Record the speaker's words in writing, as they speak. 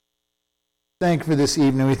Thank you for this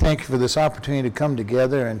evening. We thank you for this opportunity to come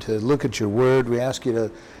together and to look at your word. We ask you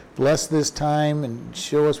to bless this time and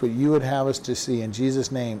show us what you would have us to see. In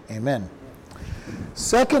Jesus' name, amen.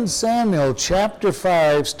 2 Samuel chapter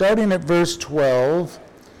 5, starting at verse 12.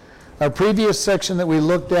 Our previous section that we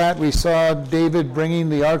looked at, we saw David bringing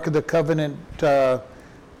the Ark of the Covenant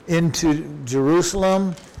into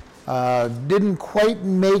Jerusalem. Didn't quite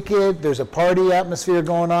make it. There's a party atmosphere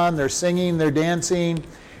going on. They're singing, they're dancing.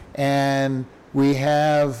 And we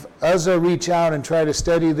have Uzzah reach out and try to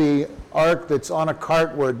steady the ark that's on a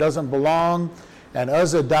cart where it doesn't belong. And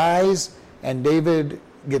Uzzah dies, and David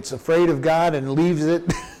gets afraid of God and leaves it.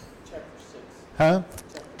 Chapter 6. Huh?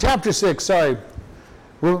 Chapter 6, sorry.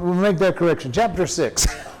 We'll make that correction. Chapter 6,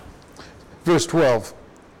 verse 12.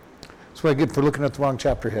 That's what I get for looking at the wrong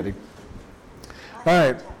chapter heading. All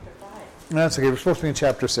right. Chapter 5. That's okay. We're supposed to be in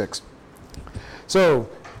chapter 6. So,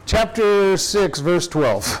 chapter 6, verse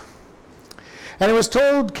 12. And it was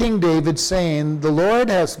told King David, saying, the Lord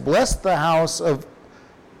has blessed the house of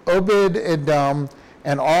Obed-Edom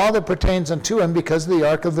and all that pertains unto him because of the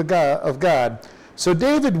ark of God. So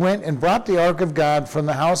David went and brought the ark of God from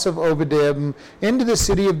the house of Obed-Edom into the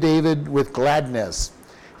city of David with gladness.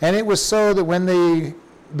 And it was so that when they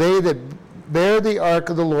that bare the ark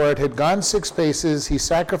of the Lord had gone 6 paces, he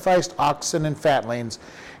sacrificed oxen and fatlings.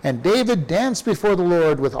 And David danced before the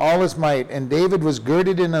Lord with all his might, and David was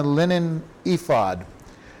girded in a linen ephod.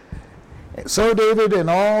 So David and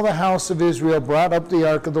all the house of Israel brought up the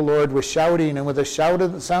ark of the Lord with shouting and with a sound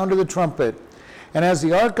of the trumpet. And as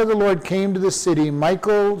the ark of the Lord came to the city,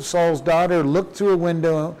 Michal, Saul's daughter, looked through a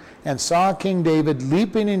window and saw King David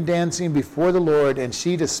leaping and dancing before the Lord, and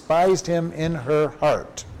she despised him in her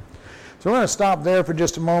heart. So we're going to stop there for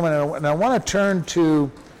just a moment, and I want to turn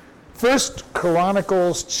to 1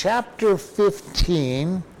 Chronicles chapter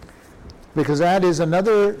 15, because that is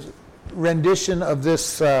another rendition of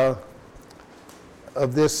this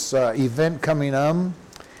event coming up.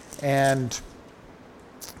 And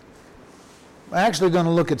I'm actually going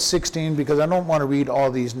to look at 16 because I don't want to read all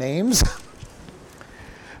these names.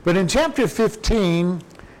 But in chapter 15,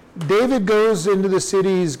 David goes into the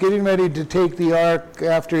city. He's getting ready to take the ark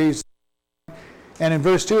after he's... And in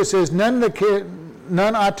verse 2 it says,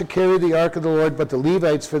 None ought to carry the ark of the Lord but the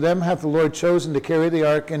Levites, for them hath the Lord chosen to carry the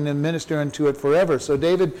ark and to minister unto it forever. So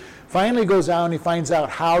David finally goes out and he finds out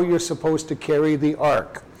how you're supposed to carry the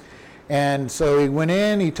ark. And so he went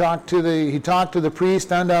in, he talked to the priest,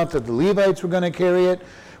 found out that the Levites were going to carry it.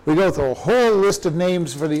 We go through a whole list of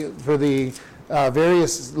names for the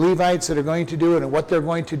various Levites that are going to do it and what they're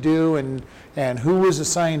going to do and who was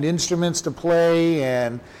assigned instruments to play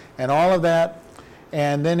and all of that.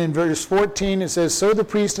 And then in verse 14 it says, So the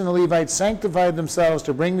priest and the Levites sanctified themselves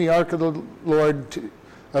to bring the ark of the Lord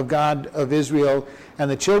of God of Israel. And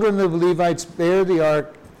the children of the Levites bare the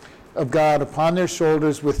ark of God upon their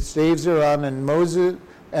shoulders with staves thereon, and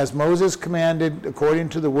Moses commanded according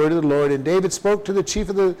to the word of the Lord. And David spoke to the chief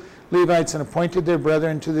of the Levites and appointed their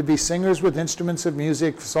brethren to be singers with instruments of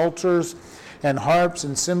music, psalters and harps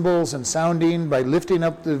and cymbals and sounding by lifting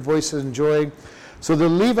up the voices in joy. So the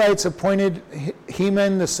Levites appointed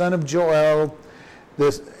Heman the son of Joel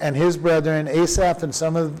and his brethren, Asaph and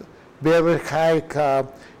son of Berechiah,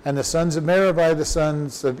 and the sons of Merari, the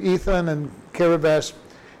sons of Ethan and Kerebesh.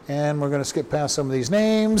 And we're going to skip past some of these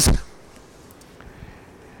names.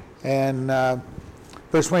 And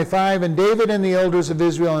verse 25, And David and the elders of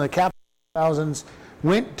Israel and the captains of thousands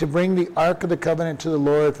went to bring the ark of the covenant to the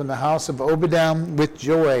Lord from the house of Obed-Edom with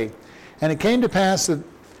joy. And it came to pass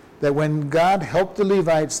that when God helped the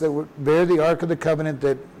Levites that bear the ark of the covenant,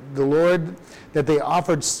 that they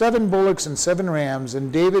offered 7 bullocks and 7 rams,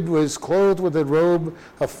 and David was clothed with a robe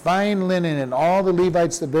of fine linen, and all the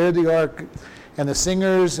Levites that bear the ark, and the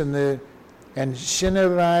singers, and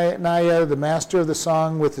Shemaiah, the master of the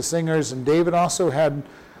song, with the singers, and David also had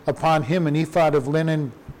upon him an ephod of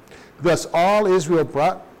linen. Thus all Israel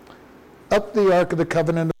brought up the ark of the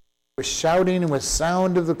covenant with shouting and with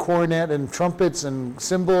sound of the cornet and trumpets and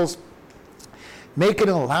cymbals, making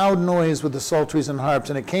a loud noise with the psalteries and harps.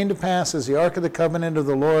 And it came to pass, as the ark of the covenant of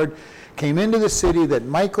the Lord came into the city, that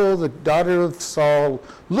Michal, the daughter of Saul,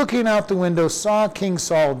 looking out the window, saw King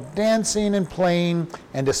Saul dancing and playing,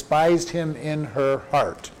 and despised him in her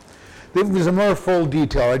heart. There was a more full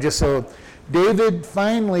detail. David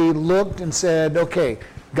finally looked and said, okay,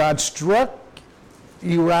 God struck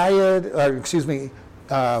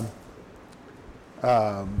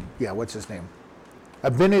what's his name?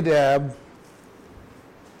 Abinadab.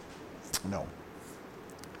 No.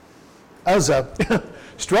 Uzzah.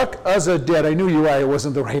 Struck Uzzah dead. I knew Uriah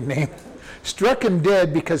wasn't the right name. struck him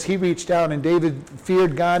dead because he reached out, and David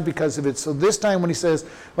feared God because of it. So this time when he says,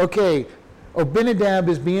 okay, Abinadab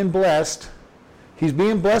is being blessed, he's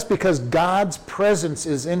being blessed because God's presence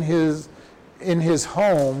is in his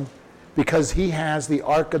home, because he has the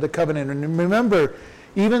Ark of the Covenant. And remember,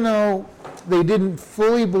 even though they didn't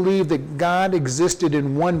fully believe that God existed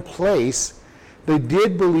in one place, they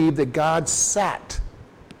did believe that God sat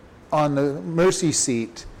on the mercy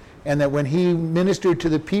seat, and that when he ministered to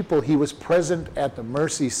the people, he was present at the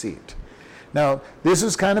mercy seat. Now, this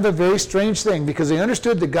is kind of a very strange thing, because they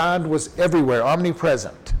understood that God was everywhere,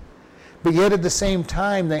 omnipresent. But yet at the same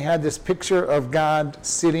time, they had this picture of God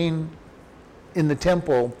sitting in the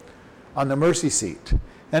temple on the mercy seat.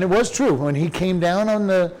 And it was true. When he came down when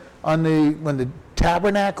the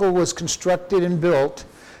tabernacle was constructed and built,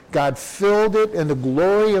 God filled it, and the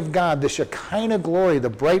glory of God, the Shekinah glory, the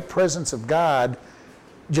bright presence of God,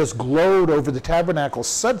 just glowed over the tabernacle,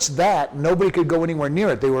 such that nobody could go anywhere near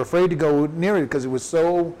it. They were afraid to go near it because it was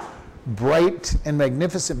so bright and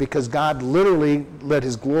magnificent, because God literally let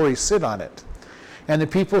his glory sit on it. And the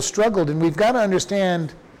people struggled, and we've got to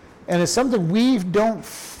understand, and it's something we don't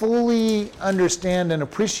fully understand and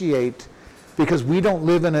appreciate because we don't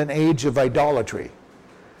live in an age of idolatry.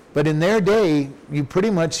 But in their day,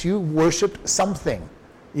 you worshiped something.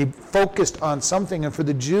 You focused on something. And for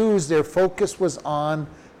the Jews, their focus was on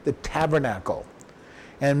the tabernacle.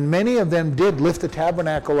 And many of them did lift the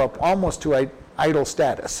tabernacle up almost to idol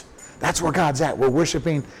status. That's where God's at. We're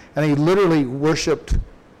worshiping. And they literally worshiped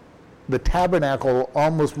the tabernacle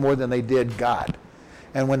almost more than they did God.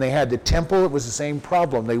 And when they had the temple, it was the same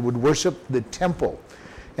problem. They would worship the temple.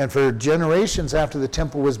 And for generations after the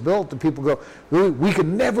temple was built, the people go, we could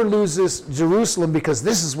never lose this Jerusalem because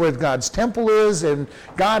this is where God's temple is, and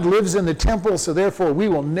God lives in the temple, so therefore we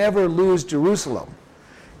will never lose Jerusalem.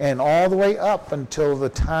 And all the way up until the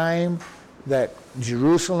time that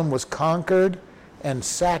Jerusalem was conquered and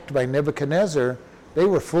sacked by Nebuchadnezzar, they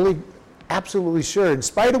were absolutely sure, in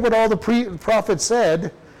spite of what all the prophets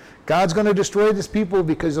said, God's going to destroy this people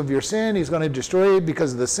because of your sin. He's going to destroy it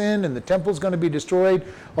because of the sin, and the temple's going to be destroyed.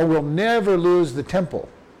 Oh, we'll never lose the temple.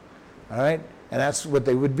 All right? And that's what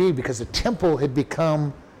they would be, because the temple had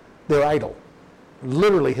become their idol.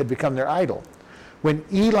 Literally had become their idol. When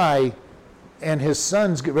Eli and his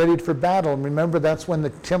sons get ready for battle, and remember that's when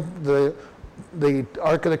the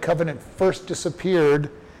Ark of the Covenant first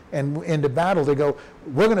disappeared and into battle, they go,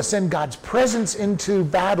 we're going to send God's presence into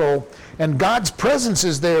battle, and God's presence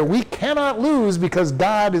is there. We cannot lose because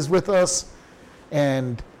God is with us.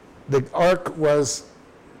 And the ark was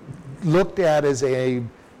looked at as a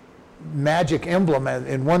magic emblem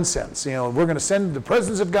in one sense. We're going to send the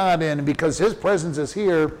presence of God in, and because his presence is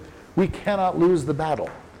here, we cannot lose the battle.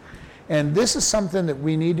 And this is something that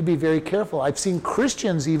we need to be very careful. I've seen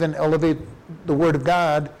Christians even elevate the Word of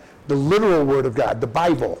God, the literal Word of God, the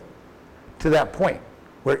Bible, to that point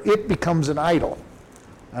where it becomes an idol.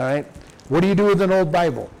 All right? What do you do with an old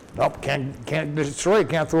Bible? Nope, can't destroy it,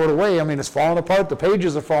 can't throw it away. I mean, it's falling apart, the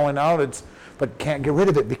pages are falling out, but can't get rid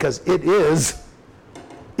of it because it is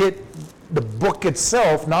the book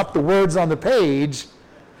itself, not the words on the page,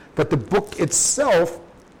 but the book itself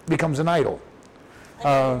becomes an idol.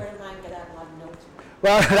 Well,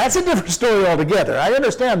 that's a different story altogether. I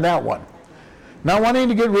understand that one. Not wanting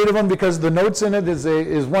to get rid of them because the notes in it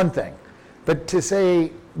is one thing. But to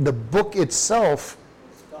say the book itself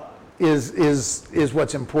is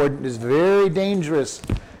what's important is very dangerous,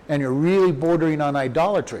 and you're really bordering on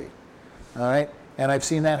idolatry. All right? And I've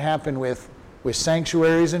seen that happen with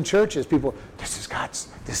sanctuaries and churches. People, this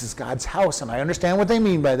is God's house, and I understand what they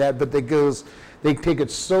mean by that, but they take it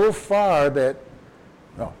so far that,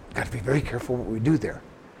 got to be very careful what we do there.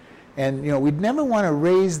 And we'd never want to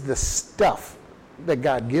raise the stuff that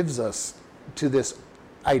God gives us to this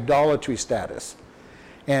idolatry status.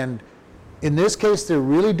 And in this case, they're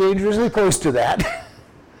really dangerously close to that.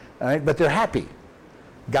 All right, but they're happy.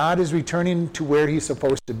 God is returning to where he's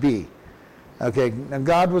supposed to be. Okay, and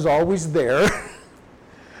God was always there,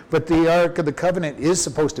 but the Ark of the Covenant is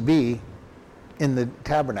supposed to be in the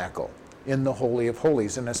tabernacle, in the Holy of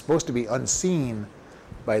Holies, and it's supposed to be unseen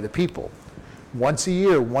by the people. Once a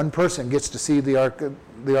year, one person gets to see the Ark of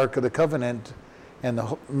the Covenant and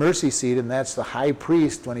the mercy seat, and that's the high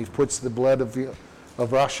priest when he puts the blood of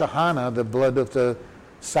Rosh Hashanah, the blood of the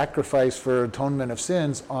sacrifice for atonement of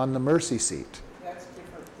sins, on the mercy seat. That's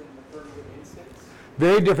different than the burning of incense?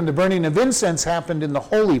 Very different. The burning of incense happened in the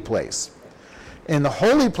holy place. In the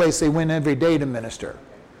holy place, they went every day to minister.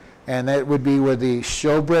 And that would be where the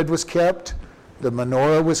showbread was kept, the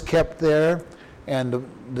menorah was kept there, and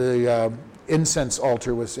the incense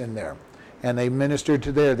altar was in there. and they ministered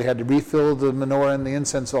to there. They had to refill the menorah and the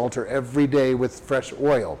incense altar every day with fresh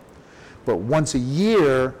oil. But once a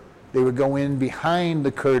year, they would go in behind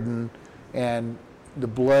the curtain, and the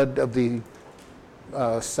blood of the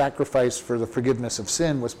sacrifice for the forgiveness of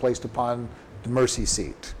sin was placed upon the mercy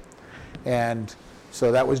seat. And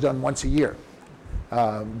so that was done once a year.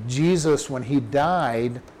 Jesus, when he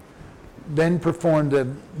died, then performed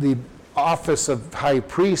the office of high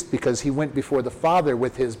priest, because he went before the Father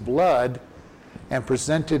with his blood and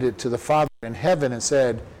presented it to the Father in heaven and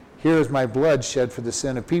said, here is my blood shed for the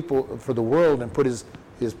sin of people, for the world, and put his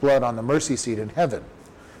blood on the mercy seat in heaven.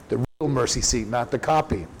 The real mercy seat, not the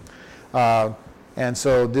copy. And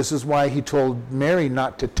so this is why he told Mary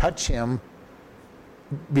not to touch him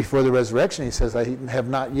before the resurrection. He says, I have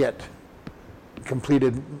not yet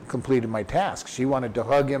completed my task. She wanted to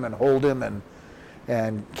hug him and hold him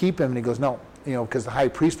and keep him. And he goes, no, because the high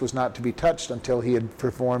priest was not to be touched until he had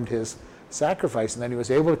performed his sacrifice. And then he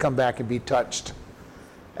was able to come back and be touched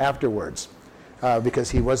afterwards, because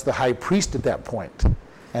he was the high priest at that point.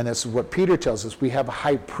 And this is what Peter tells us. We have a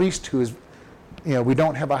high priest who is, we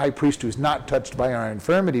don't have a high priest who's not touched by our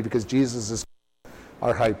infirmity, because Jesus is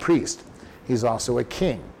our high priest. He's also a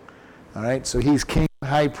king. All right, so he's king,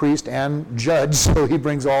 high priest, and judge. So he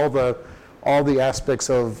brings all the aspects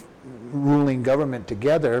of ruling government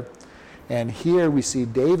together. And here we see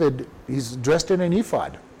David. He's dressed in an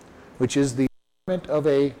ephod, which is the garment of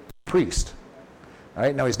a priest. All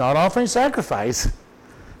right, now he's not offering sacrifice,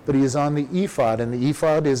 but he is on the ephod, and the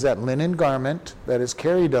ephod is that linen garment that is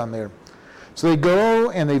carried on there. So they go,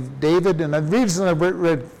 and David, and the reason I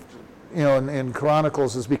read, in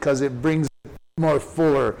Chronicles is because it brings a more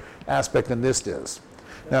fuller aspect than this does.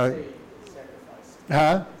 Now,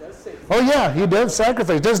 huh? Oh yeah, he does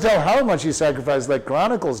sacrifice. He doesn't tell how much he sacrificed, like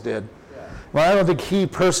Chronicles did. Yeah. Well, I don't think he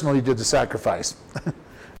personally did the sacrifice.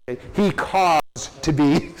 He caused to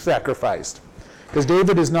be sacrificed, because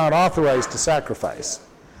David is not authorized to sacrifice.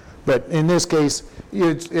 But in this case,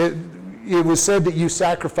 it was said that you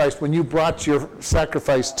sacrificed when you brought your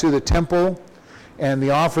sacrifice to the temple and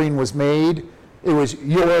the offering was made. It was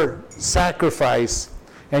your sacrifice,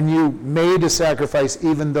 and you made a sacrifice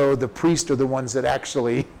even though the priests are the ones that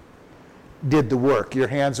actually did the work. Your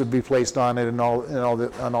hands would be placed on it and all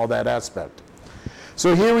that aspect.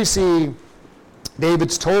 So here we see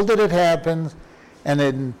David's told that it happened, and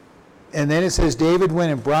then it says David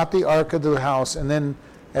went and brought the ark of the house, and then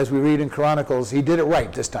as we read in Chronicles, he did it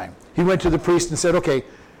right this time. He went to the priest and said, okay,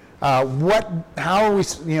 how are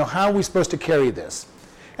we supposed to carry this?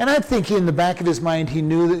 And I think in the back of his mind, he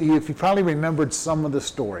knew that he probably remembered some of the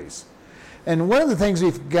stories. And one of the things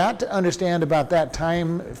we've got to understand about that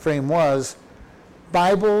time frame was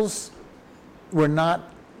Bibles were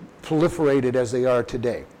not proliferated as they are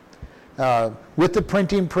today. With the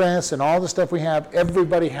printing press and all the stuff we have,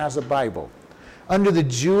 everybody has a Bible. Under the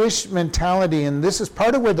Jewish mentality, and this is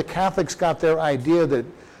part of where the Catholics got their idea that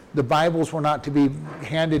the Bibles were not to be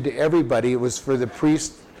handed to everybody. It was for the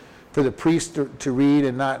priest to read,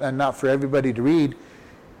 and not for everybody to read.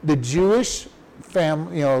 The Jewish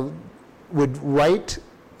family, would write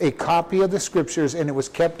a copy of the scriptures, and it was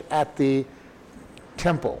kept at the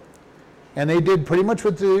temple. And they did pretty much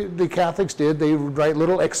what the Catholics did. They would write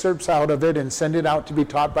little excerpts out of it and send it out to be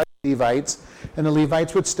taught by the Levites, and the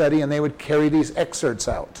Levites would study, and they would carry these excerpts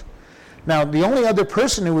out. Now, the only other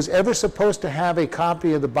person who was ever supposed to have a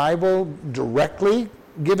copy of the Bible directly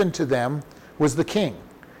given to them was the king.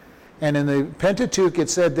 And in the Pentateuch, it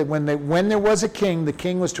said that when there was a king, the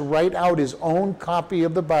king was to write out his own copy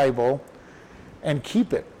of the Bible and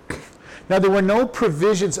keep it. Now, there were no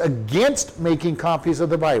provisions against making copies of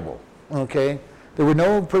the Bible, okay? There were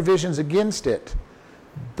no provisions against it.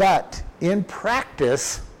 But in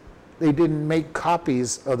practice, they didn't make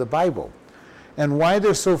copies of the Bible. And why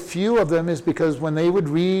there's so few of them is because when they would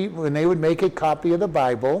make a copy of the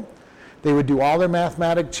Bible, they would do all their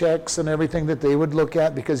mathematic checks and everything that they would look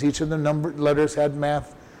at, because each of the letters had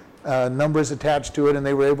numbers attached to it, and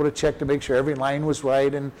they were able to check to make sure every line was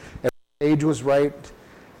right and every page was right.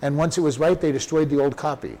 And once it was right, they destroyed the old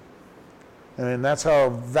copy. And that's how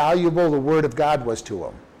valuable the Word of God was to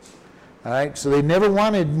them. All right, so they never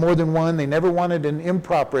wanted more than one. They never wanted an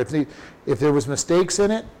improper. If there was mistakes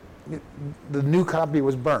in it, the new copy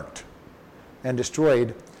was burnt and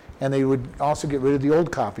destroyed, and they would also get rid of the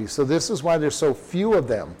old copy. So this is why there's so few of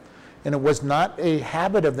them. And it was not a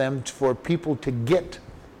habit of them for people to get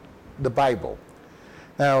the Bible.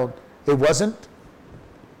 Now, it wasn't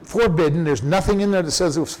forbidden. There's nothing in there that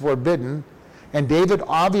says it was forbidden. And David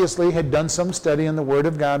obviously had done some study in the Word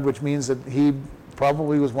of God, which means that he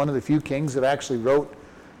probably was one of the few kings that actually wrote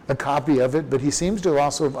a copy of it, but he seems to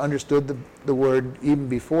also have understood the word even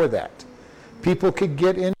before that. People could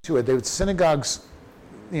get into it. Synagogues,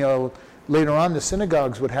 later on the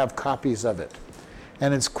synagogues would have copies of it.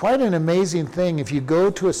 And it's quite an amazing thing. If you go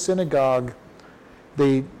to a synagogue,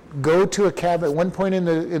 they go to a cabinet. At one point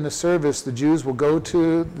in the service, the Jews will go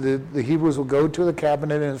to, the Hebrews will go to the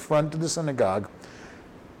cabinet in front of the synagogue,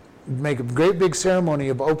 make a great big ceremony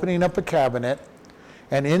of opening up a cabinet,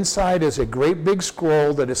 and inside is a great big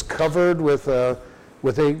scroll that is covered with a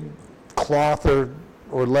cloth or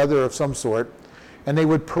leather of some sort, and they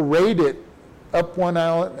would parade it up one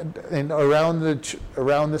aisle and around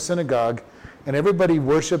the synagogue, and everybody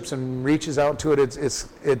worships and reaches out to it.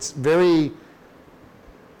 It's very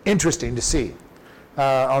interesting to see.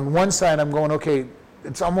 On one side, I'm going, okay,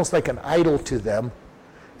 it's almost like an idol to them,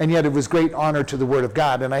 and yet it was great honor to the Word of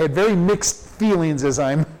God. And I had very mixed feelings as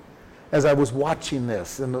I was watching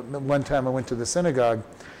this. And the one time I went to the synagogue,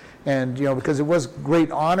 and because it was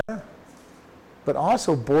great honor, but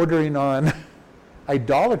also bordering on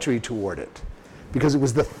idolatry toward it, because it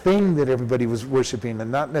was the thing that everybody was worshiping,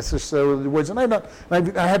 and not necessarily the words. And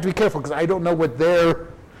I have to be careful because I don't know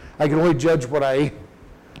I can only judge what I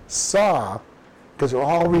saw, because they're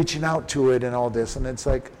all reaching out to it and all this, and it's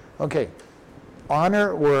like, okay,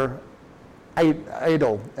 honor or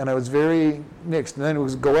idol. And I was very mixed. And then it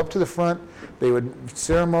was go up to the front, they would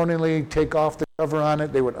ceremonially take off the cover on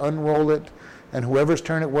it, they would unroll it, and whoever's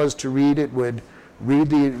turn it was to read it would read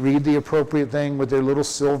the appropriate thing with their little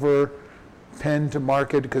silver pen to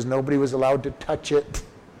mark it, because nobody was allowed to touch it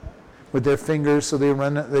with their fingers, so they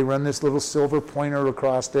run this little silver pointer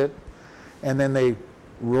across it, and then they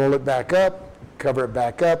roll it back up, cover it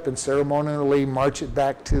back up, and ceremonially march it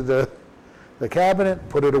back to the cabinet,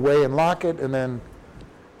 put it away and lock it, and then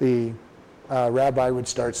the rabbi would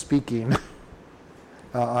start speaking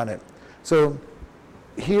on it. So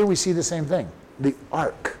here we see the same thing. The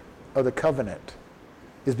Ark of the Covenant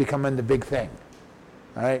is becoming the big thing.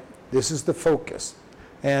 All right? This is the focus.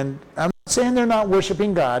 And I'm not saying they're not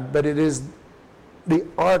worshiping God, but the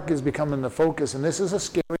Ark is becoming the focus, and this is a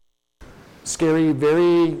scary,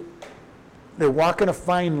 they're walking a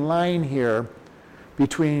fine line here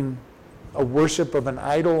between a worship of an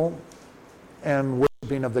idol and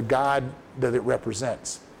worshiping of the God that it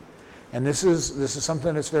represents. And this is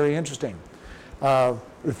something that's very interesting.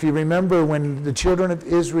 If you remember when the children of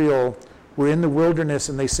Israel were in the wilderness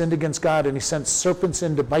and they sinned against God, and he sent serpents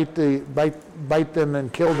in to bite them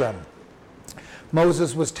and kill them,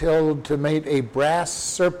 Moses was told to make a brass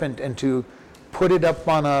serpent and to put it up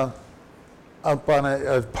on a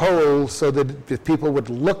pole so that if people would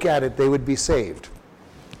look at it, they would be saved.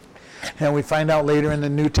 And we find out later in the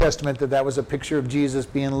New Testament that was a picture of Jesus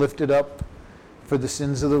being lifted up for the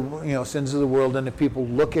sins of the world, and if people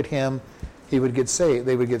look at him, he would get saved.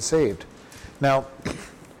 They would get saved. Now,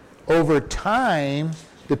 over time,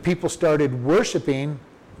 the people started worshiping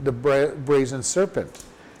the brazen serpent,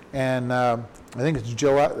 and I think it's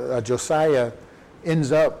Josiah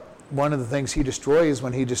ends up. One of the things he destroys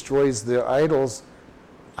when he destroys the idols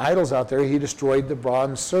out there, he destroyed the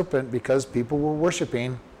bronze serpent because people were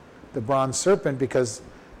worshiping the bronze serpent because,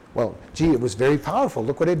 it was very powerful.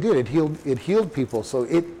 Look what it did. It healed people. So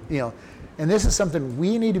and this is something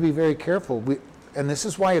we need to be very careful. And this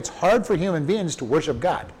is why it's hard for human beings to worship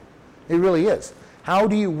God. It really is. How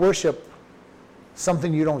do you worship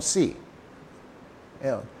something you don't see?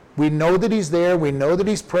 We know that he's there. We know that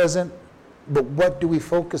he's present. But what do we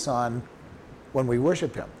focus on when we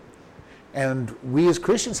worship him? And we as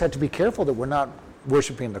Christians have to be careful that we're not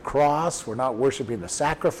worshiping the cross, we're not worshiping the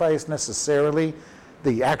sacrifice necessarily.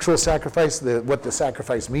 The actual sacrifice, what the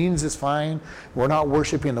sacrifice means is fine. We're not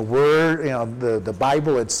worshiping the Word, the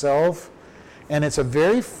Bible itself. And it's a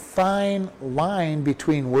very fine line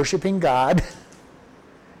between worshiping God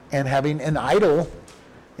and having an idol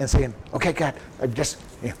and saying, okay, God,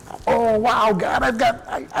 oh wow, God,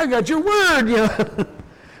 I got your word,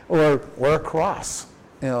 or a cross.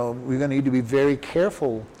 We're going to need to be very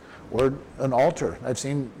careful, or an altar. I've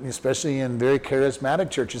seen, especially in very charismatic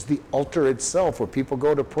churches, the altar itself, where people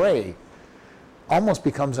go to pray, almost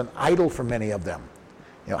becomes an idol for many of them.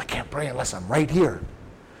 I can't pray unless I'm right here.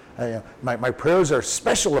 My prayers are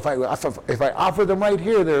special if I offer them right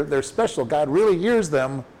here. They're special. God really hears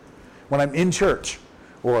them when I'm in church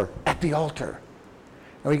or at the altar.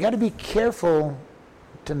 And we got to be careful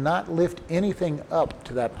to not lift anything up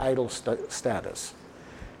to that idol status.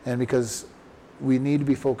 And because we need to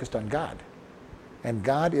be focused on God. And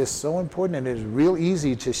God is so important, and it is real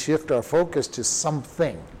easy to shift our focus to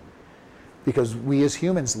something. Because we as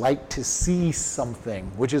humans like to see something,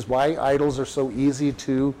 which is why idols are so easy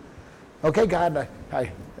to Okay, God,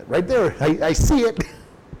 I right there, I see it.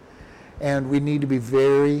 And we need to be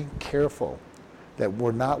very careful that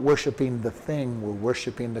we're not worshiping the thing, we're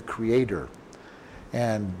worshiping the Creator.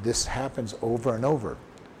 And this happens over and over.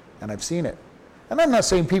 And I've seen it. And I'm not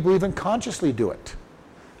saying people even consciously do it.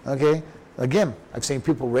 Okay? Again, I've seen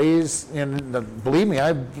people raise, and believe me,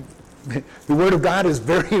 the Word of God is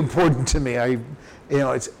very important to me.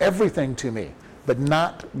 It's everything to me, but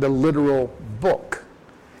not the literal book.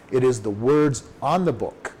 It is the words on the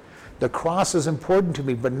book. The cross is important to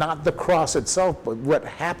me, but not the cross itself, but what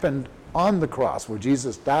happened on the cross, where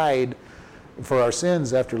Jesus died for our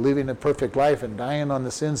sins after living a perfect life and dying on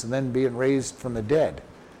the sins and then being raised from the dead.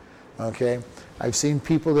 Okay? I've seen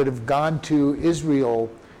people that have gone to Israel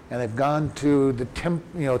and they've gone to the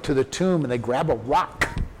to the tomb, and they grab a rock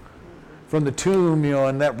from the tomb,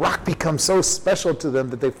 and that rock becomes so special to them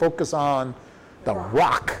that they focus on the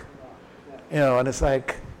rock. And it's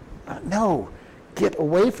like, no, get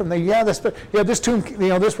away from there. Yeah, this tomb,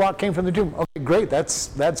 this rock came from the tomb. Okay, great,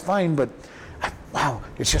 that's fine, but wow,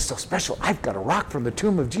 it's just so special. I've got a rock from the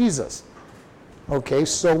tomb of Jesus. Okay,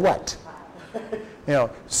 so what?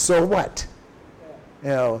 So what?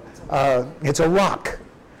 It's a rock.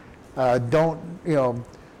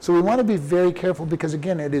 So we want to be very careful, because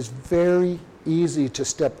again, it is very easy to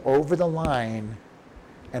step over the line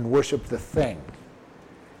and worship the thing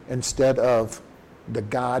instead of the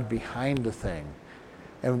God behind the thing.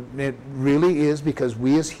 And it really is because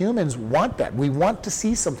we as humans want that. We want to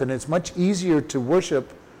see something. It's much easier to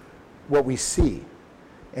worship what we see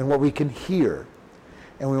and what we can hear.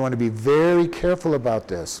 And we want to be very careful about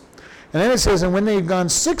this. And then it says, and when they had gone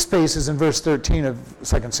 6 paces in verse 13 of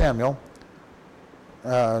 2 Samuel,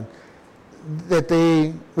 that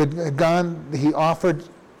they had gone, he offered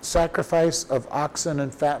sacrifice of oxen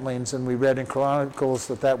and fatlings, and we read in Chronicles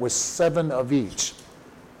that was 7 of each.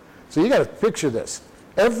 So you got to picture this.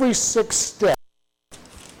 Every 6 steps,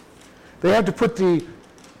 they have to put either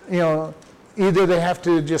they have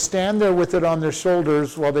to just stand there with it on their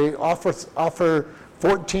shoulders while they offer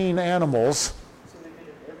 14 animals. So they did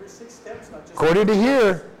it every 6 steps, not just... According to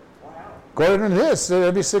here, Wow. according to this,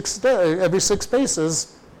 every 6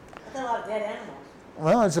 paces. That's a lot of dead animals.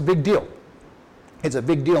 Well, it's a big deal. It's a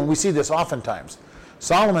big deal, and we see this oftentimes.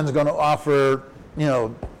 Solomon's going to offer, a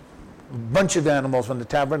bunch of animals when the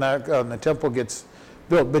tabernacle and the temple gets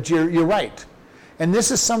built. But you're right. And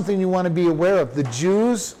this is something you want to be aware of. The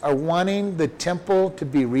Jews are wanting the temple to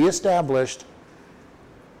be reestablished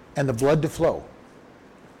and the blood to flow,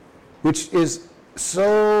 which is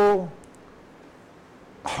so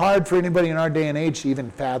hard for anybody in our day and age to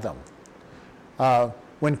even fathom.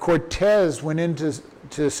 When Cortez went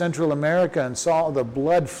into Central America and saw the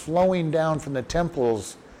blood flowing down from the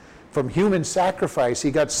temples from human sacrifice,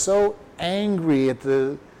 he got so angry at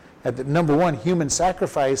the number one, human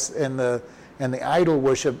sacrifice and the idol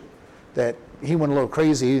worship, that he went a little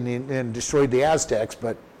crazy and destroyed the Aztecs.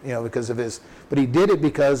 But but he did it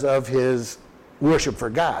because of his worship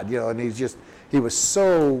for God. And he was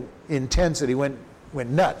so intense that he went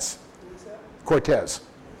nuts. Cortez.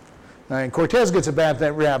 And Cortez gets a bad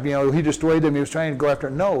rap. He destroyed them. He was trying to go after.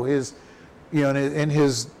 No, in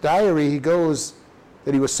his diary he goes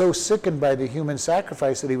that he was so sickened by the human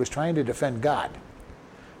sacrifice that he was trying to defend God.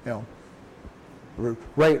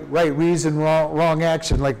 Right reason, wrong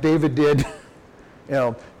action, like David did.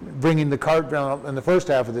 Bringing the cart down in the first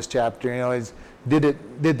half of this chapter. He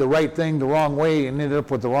did the right thing the wrong way and ended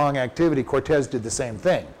up with the wrong activity. Cortez did the same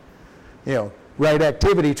thing. Right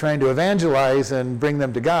activity, trying to evangelize and bring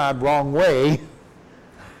them to God, wrong way.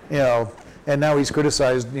 And now he's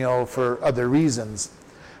criticized, for other reasons.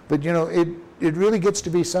 But it really gets to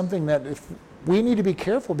be something that we need to be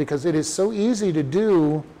careful, because it is so easy to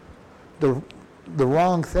do the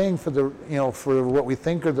wrong thing for what we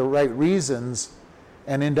think are the right reasons,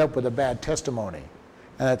 and end up with a bad testimony.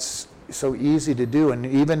 And that's so easy to do. And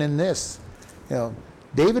even in this,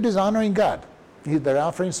 David is honoring God. They're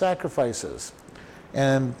offering sacrifices.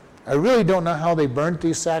 And I really don't know how they burnt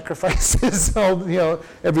these sacrifices,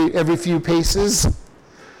 every few paces.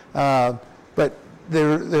 But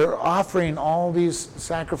they're offering all these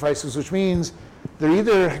sacrifices, which means they're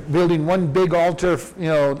either building one big altar,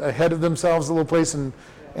 ahead of themselves, a little place, and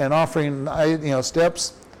offering,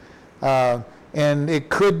 steps. And it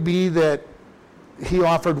could be that he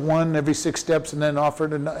offered one every 6 steps and then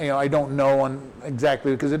offered, I don't know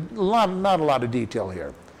exactly, because not a lot of detail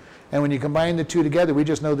here. And when you combine the two together, we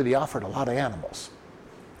just know that he offered a lot of animals.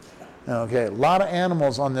 Okay, a lot of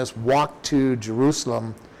animals on this walk to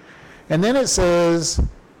Jerusalem. And then it says,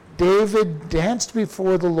 David danced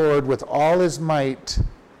before the Lord with all his might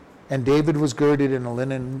And David was girded in a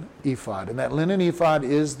linen ephod. And that linen ephod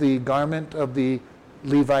is the garment of the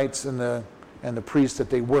Levites and the priests that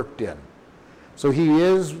they worked in. So he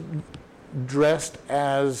is dressed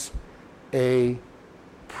as a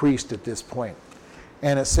priest at this point.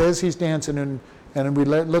 And it says he's dancing, and we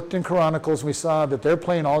looked in Chronicles and we saw that they're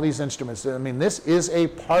playing all these instruments. I mean, this is a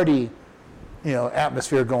party,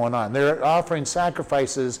 atmosphere going on. They're offering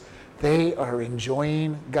sacrifices. They are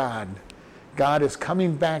enjoying God. God is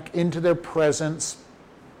coming back into their presence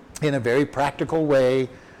in a very practical way.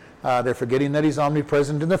 They're forgetting that he's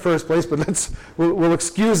omnipresent in the first place, but we'll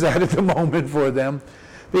excuse that at the moment for them.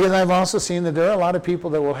 Because I've also seen that there are a lot of people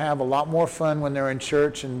that will have a lot more fun when they're in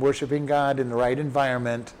church and worshiping God in the right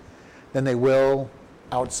environment than they will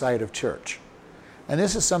outside of church. And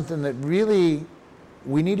this is something that really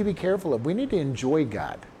we need to be careful of. We need to enjoy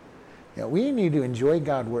God. We need to enjoy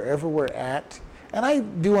God wherever we're at. And I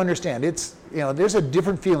do understand there's a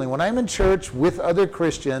different feeling. When I'm in church with other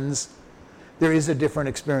Christians, there is a different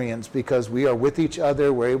experience because we are with each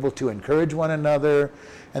other, we're able to encourage one another,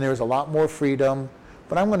 and there's a lot more freedom.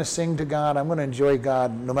 But I'm going to sing to God, I'm going to enjoy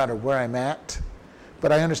God no matter where I'm at.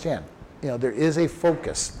 But I understand, there is a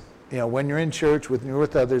focus. When you're in church, when you're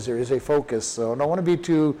with others, there is a focus. So I don't want to be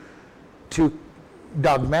too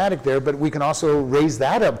dogmatic there, but we can also raise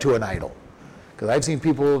that up to an idol. Because I've seen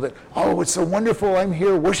people that, it's so wonderful, I'm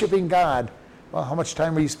here worshiping God. Well, how much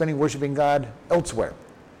time are you spending worshiping God elsewhere?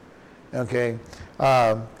 Okay,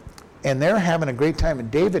 and they're having a great time,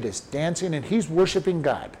 and David is dancing, and he's worshiping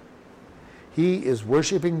God. He is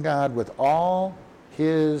worshiping God with all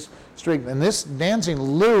his strength. And this dancing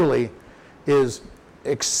literally is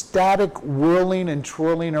ecstatic whirling and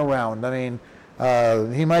twirling around. I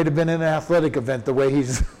mean, he might have been in an athletic event the way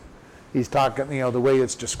he's talking, the way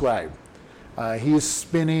it's described. He's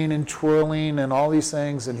spinning and twirling and all these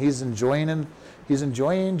things, and he's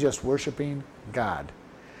enjoying just worshiping God.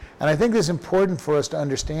 And I think it's important for us to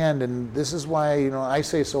understand, and this is why I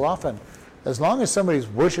say so often, as long as somebody's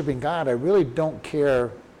worshiping God, I really don't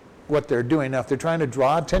care what they're doing. Now, if they're trying to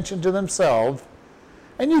draw attention to themselves,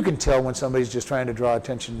 and you can tell when somebody's just trying to draw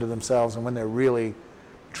attention to themselves and when they're really,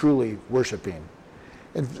 truly worshiping.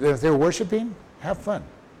 If they're worshiping, have fun.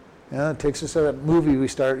 It takes us to that movie we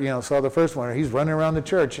saw the first one, where he's running around the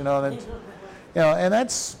church, and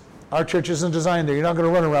that's, our church isn't designed there. You're not going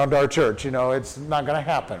to run around our church, it's not going to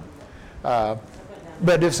happen.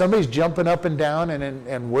 But if somebody's jumping up and down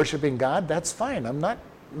and worshiping God, that's fine. I'm not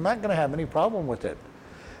going to have any problem with it.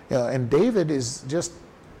 And David is just,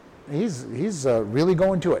 he's really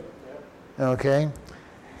going to it. Okay?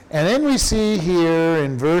 And then we see here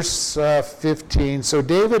in verse 15, so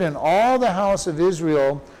David and all the house of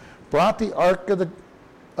Israel brought the ark of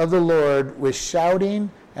the Lord with shouting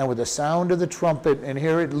and with the sound of the trumpet, and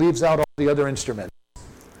here it leaves out all the other instruments.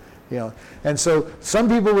 And so some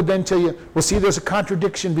people would then tell you, well, see, there's a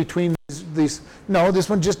contradiction between these. No, this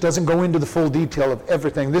one just doesn't go into the full detail of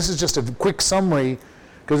everything. This is just a quick summary,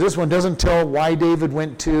 because this one doesn't tell why David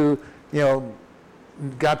went to,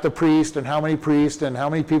 got the priest and how many priests and how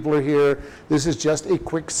many people are here. This is just a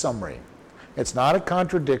quick summary. It's not a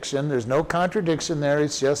contradiction. There's no contradiction there.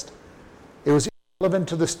 It's just, it was relevant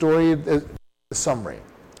to the story, the summary.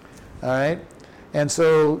 All right? And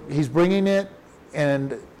so he's bringing it,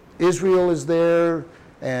 and Israel is there,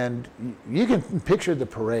 and you can picture the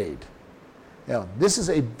parade. This is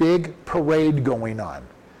a big parade going on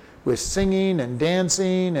with singing and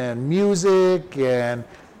dancing and music and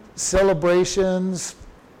celebrations.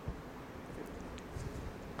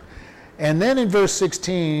 And then in verse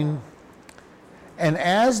 16, and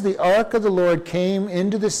as the ark of the Lord came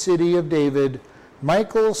into the city of David,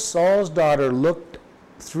 Michal, Saul's daughter, looked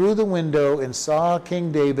through the window and saw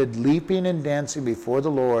King David leaping and dancing before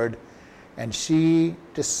the Lord, and she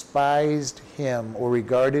despised him or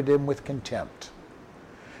regarded him with contempt.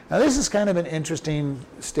 Now this is kind of an interesting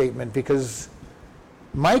statement, because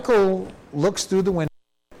Michal looks through the window,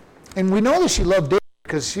 and we know that she loved David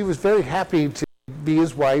because she was very happy to be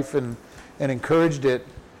his wife and encouraged it.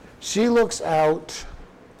 She looks out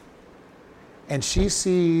and she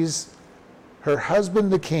sees her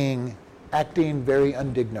husband, the king, acting very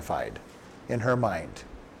undignified in her mind.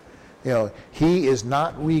 He is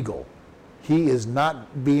not regal. He is not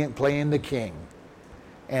playing the king.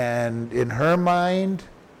 And in her mind,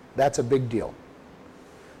 that's a big deal.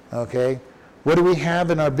 Okay? What do we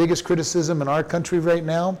have in our biggest criticism in our country right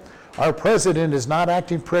now? Our president is not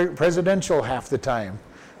acting presidential half the time.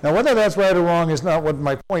 Now, whether that's right or wrong is not what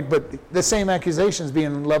my point, but the same accusation is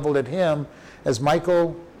being leveled at him as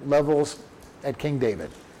Michal levels at King David.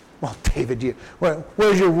 Well, David,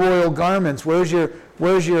 where's your royal garments? Where's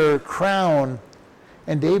your crown?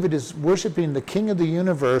 and David is worshiping the King of the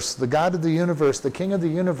universe, the God of the universe, the King of the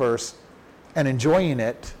universe, and enjoying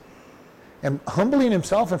it, and humbling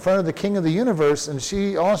himself in front of the King of the universe, and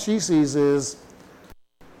all she sees is,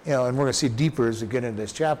 and we're going to see deeper as we get into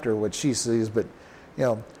this chapter what she sees, but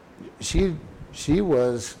her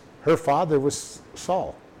father was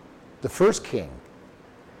Saul, the first king.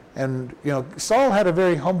 And Saul had a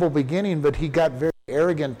very humble beginning, but he got very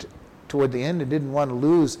arrogant toward the end and didn't want to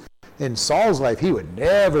lose. In Saul's life, he would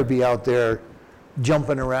never be out there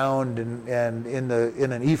jumping around and in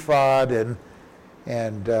an ephod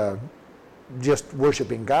and just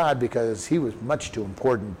worshiping God, because he was much too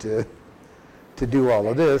important to do all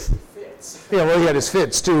of this. Yeah, well, he had his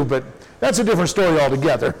fits too, but that's a different story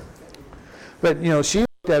altogether. But she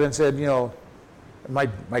looked at it and said,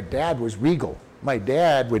 my dad was regal. My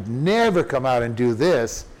dad would never come out and do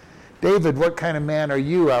this. David, what kind of man are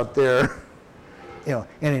you out there, in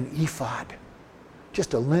an ephod,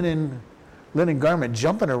 just a linen garment,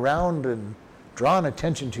 jumping around and drawing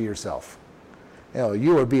attention to yourself?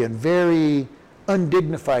 You are being very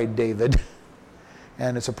undignified, David,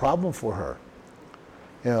 and it's a problem for her.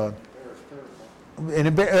 And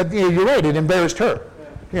you're right. It embarrassed her.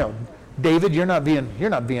 David, you're not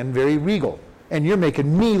being very regal, and you're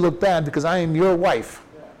making me look bad because I am your wife.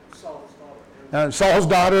 Saul's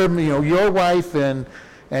daughter, your wife, and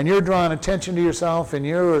you're drawing attention to yourself, and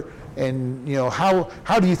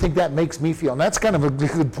how do you think that makes me feel? And that's kind of a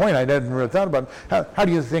good point I hadn't really thought about. How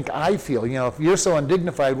do you think I feel? If you're so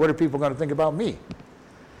undignified, what are people going to think about me?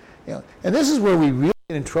 And this is where we really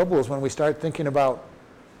get in trouble, is when we start thinking about,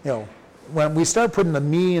 when we start putting the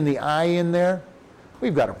me and the I in there,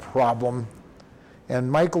 we've got a problem. And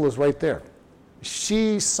Michal is right there.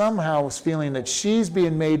 She somehow is feeling that she's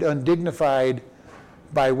being made undignified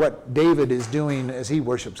by what David is doing as he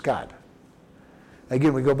worships God.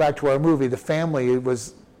 Again, we go back to our movie. The family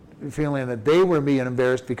was feeling that they were being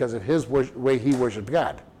embarrassed because of his way he worshipped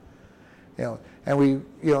God. And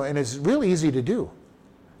it's really easy to do.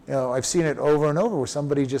 I've seen it over and over where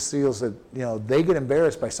somebody just feels that they get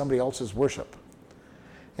embarrassed by somebody else's worship,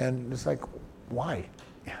 and it's like, why?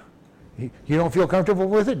 You don't feel comfortable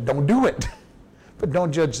with it? Don't do it. But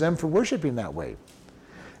don't judge them for worshiping that way.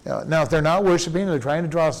 Now, if they're not worshiping, they're trying to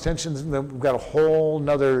draw attention, then we've got a whole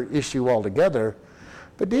nother issue altogether.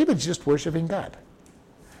 But David's just worshiping God.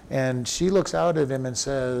 And she looks out at him and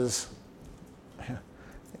says, and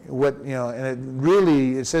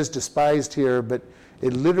it says despised here, but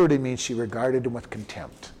it literally means she regarded him with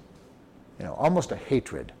contempt. Almost a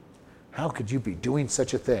hatred. How could you be doing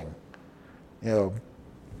such a thing? In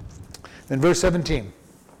verse 17,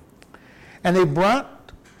 and they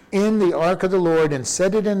brought in the ark of the Lord and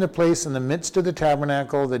set it in the place in the midst of the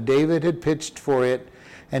tabernacle that David had pitched for it.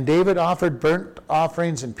 And David offered burnt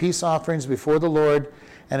offerings and peace offerings before the Lord.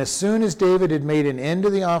 And as soon as David had made an end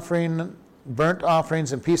of the burnt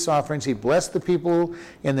offerings and peace offerings, he blessed the people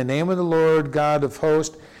in the name of the Lord God of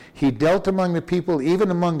hosts. He dealt among the people, even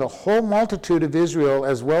among the whole multitude of Israel,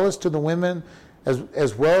 as well as to the women,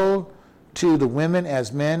 as well to the women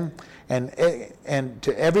as men, and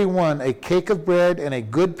to every one a cake of bread and a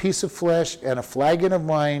good piece of flesh and a flagon of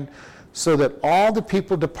wine, so that all the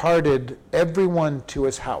people departed, every one to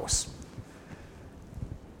his house.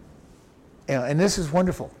 And this is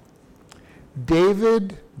wonderful.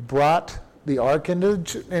 David brought the ark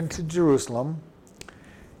into Jerusalem.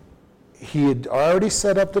 He had already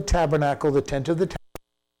set up the tabernacle, the tent of the tabernacle.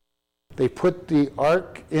 They put the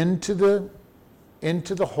ark into the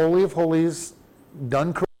Holy of Holies,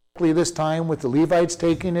 done correctly this time, with the Levites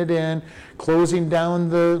taking it in, closing down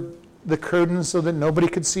the curtains so that nobody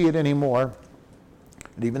could see it anymore.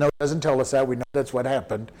 And even though it doesn't tell us that, we know that's what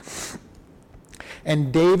happened.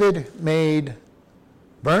 And David made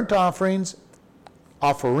burnt offerings,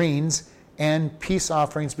 and peace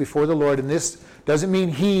offerings before the Lord. And this doesn't mean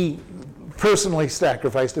he personally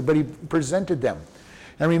sacrificed it, but he presented them.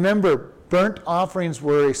 And remember, burnt offerings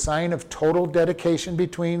were a sign of total dedication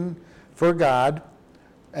for God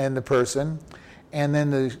and the person. And then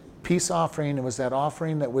the peace offering, it was that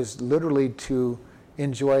offering that was literally to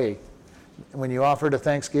enjoy. When you offered a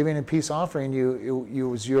Thanksgiving and peace offering, it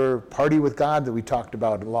was your party with God that we talked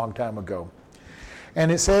about a long time ago. And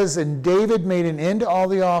it says, and David made an end to all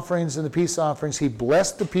the offerings and the peace offerings. He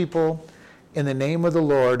blessed the people in the name of the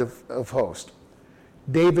Lord of hosts.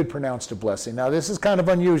 David pronounced a blessing. Now, this is kind of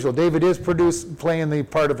unusual. David is playing the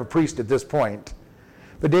part of a priest at this point.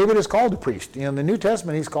 But David is called a priest. In the New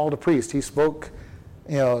Testament, he's called a priest. He spoke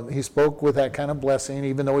with that kind of blessing,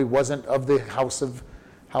 even though he wasn't of the house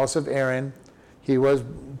of Aaron. He was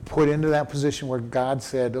put into that position where God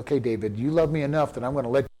said, okay, David, you love me enough that I'm going to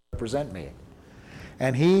let you represent me.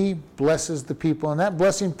 And he blesses the people. And that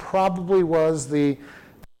blessing probably was the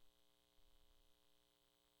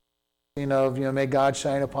of, may God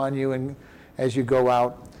shine upon you and as you go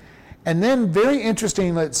out. And then very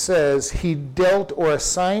interesting, it says, he dealt or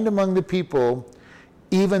assigned among the people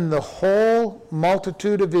even the whole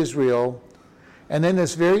multitude of Israel. And then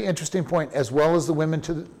this very interesting point, as well as the women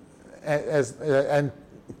and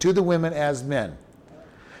to the women as men,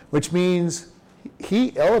 which means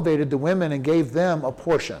he elevated the women and gave them a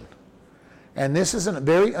portion. And this is a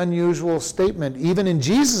very unusual statement. Even in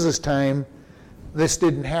Jesus' time, this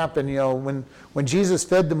didn't happen. When Jesus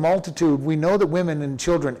fed the multitude, we know that women and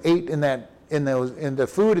children ate in the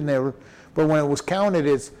food in there, but when it was counted,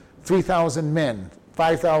 it's 3,000 men,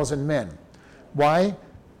 5,000 men. Why?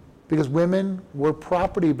 Because women were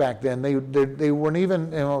property back then. They weren't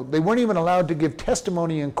even allowed to give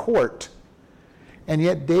testimony in court, and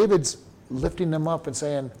yet David's lifting them up and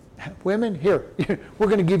saying, "Women, here, we're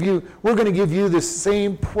going to give you the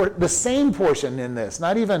same portion in this.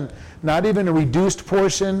 Not even a reduced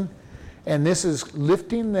portion." And this is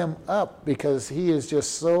lifting them up because he is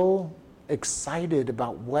just so excited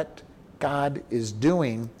about what God is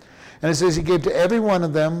doing. And it says he gave to every one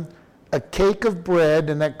of them a cake of bread,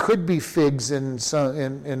 and that could be figs in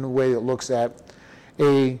the way it looks at,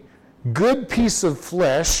 a good piece of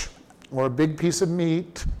flesh or a big piece of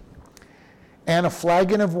meat, and a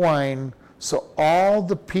flagon of wine. So all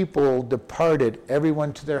the people departed,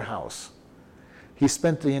 everyone to their house. He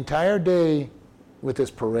spent the entire day with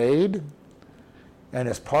his parade and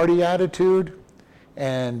his party attitude,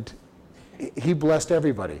 and he blessed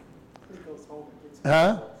everybody.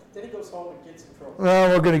 Then he goes home and gets in trouble. Well,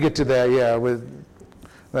 we're going to get to that,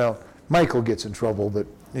 yeah. Michael gets in trouble, but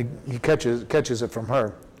he catches it from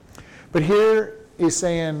her. But here he's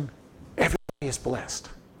saying everybody is blessed.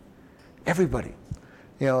 Everybody.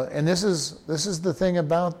 And this is the thing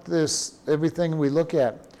about this, everything we look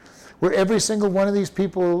at. Were every single one of these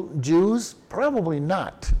people Jews? Probably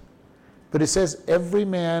not. But it says every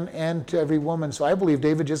man and to every woman. So I believe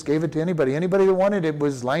David just gave it to anybody. Anybody that wanted it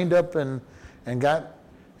was lined up and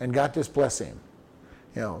got this blessing.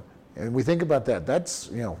 And we think about that. That's,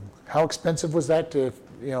 how expensive was that to,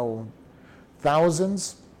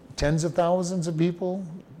 thousands, tens of thousands of people,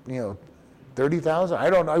 30,000? I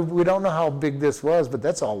don't know. We don't know how big this was, but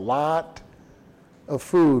that's a lot of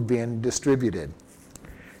food being distributed.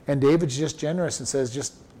 And David's just generous and says,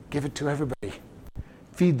 just give it to everybody.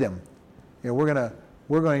 Feed them. We're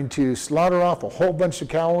going to slaughter off a whole bunch of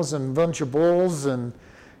cows and a bunch of bulls, and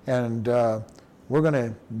we're going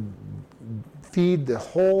to feed the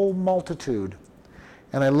whole multitude.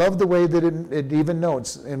 And I love the way that it even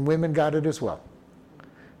notes, and women got it as well.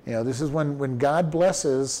 This is when God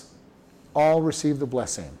blesses, all receive the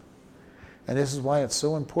blessing. And this is why it's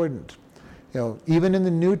so important. Even in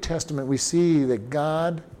the New Testament, we see that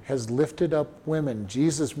God has lifted up women.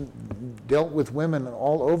 Jesus dealt with women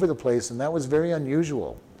all over the place, and that was very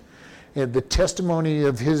unusual. The testimony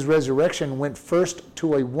of his resurrection went first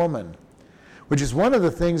to a woman, which is one of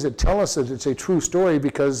the things that tell us that it's a true story,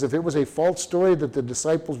 because if it was a false story that the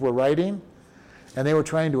disciples were writing and they were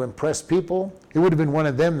trying to impress people, it would have been one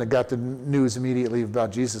of them that got the news immediately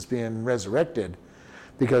about Jesus being resurrected,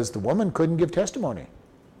 because the woman couldn't give testimony.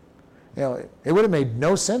 It would have made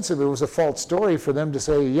no sense if it was a false story for them to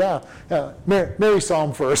say, Mary saw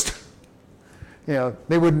him first. That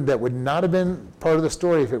would not have been part of the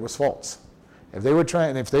story if it was false. If they were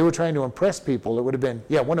trying to impress people, it would have been,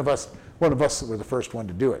 one of us were the first one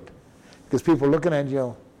to do it. Because people are looking at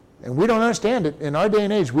and we don't understand it. In our day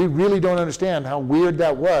and age, we really don't understand how weird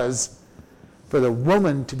that was for the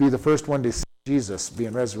woman to be the first one to see Jesus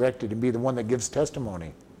being resurrected and be the one that gives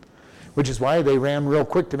testimony. Which is why they ran real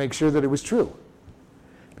quick to make sure that it was true.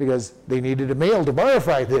 Because they needed a male to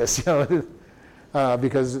verify this,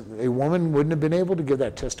 because a woman wouldn't have been able to give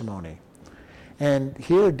that testimony. And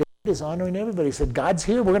here David is honoring everybody. He said, God's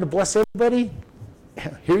here, we're going to bless everybody.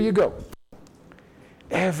 Here you go.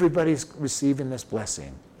 Everybody's receiving this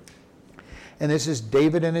blessing. And this is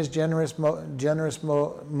David in his generous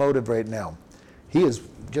motive right now. He is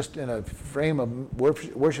just in a frame of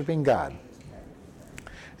worshiping God.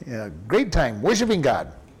 Great time, worshiping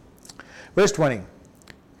God. Verse 20.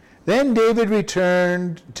 Then David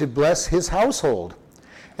returned to bless his household.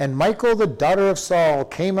 And Michal, the daughter of Saul,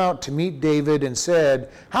 came out to meet David and said,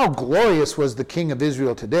 "How glorious was the king of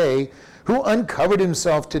Israel today, who uncovered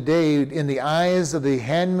himself today in the eyes of the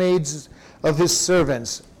handmaids of his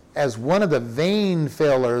servants, as one of the vain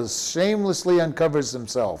failures shamelessly uncovers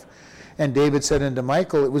himself." And David said unto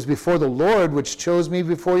Michal, "It was before the Lord which chose me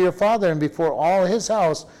before your father and before all his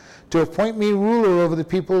house to appoint me ruler over the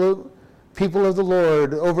people people of the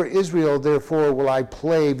Lord, over Israel, therefore, will I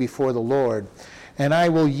play before the Lord. And I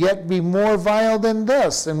will yet be more vile than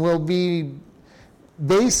thus, and will be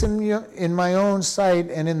base in my own sight,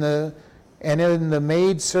 and in the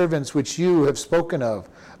maid servants which you have spoken of.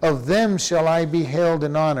 Of them shall I be hailed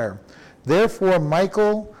in honor. Therefore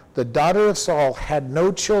Michal, the daughter of Saul, had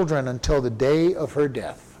no children until the day of her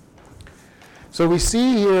death. So we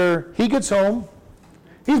see here, he gets home.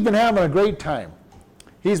 He's been having a great time.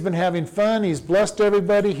 He's been having fun. He's blessed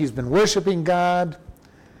everybody. He's been worshiping God.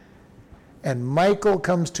 And Michal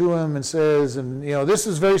comes to him and says, and this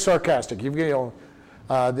is very sarcastic. It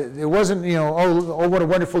wasn't, oh, what a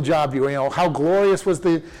wonderful job you. How glorious was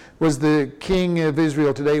the king of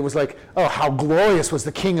Israel today? It was like, oh, how glorious was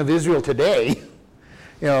the king of Israel today?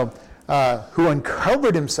 Who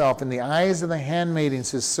uncovered himself in the eyes of the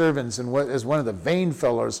handmaidens, his servants, and as one of the vain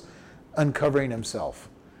fellows uncovering himself.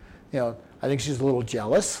 I think she's a little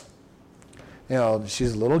jealous.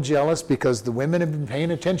 She's a little jealous because the women have been paying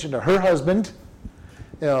attention to her husband.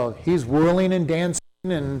 He's whirling and dancing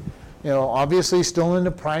and, obviously still in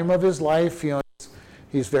the prime of his life.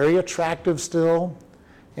 He's very attractive still,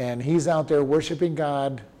 and he's out there worshiping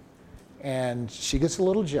God, and she gets a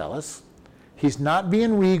little jealous. He's not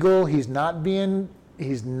being regal. He's not being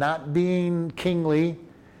kingly.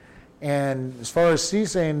 And as far as she's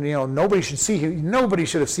saying, nobody should see you. Nobody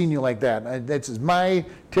should have seen you like that. This is my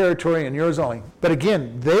territory and yours only. But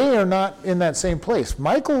again, they are not in that same place.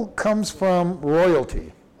 Michal comes from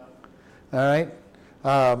royalty. All right.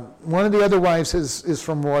 One of the other wives is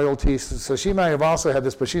from royalty, so she might have also had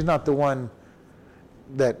this, but she's not the one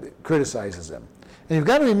that criticizes him. And you've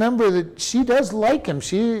got to remember that she does like him.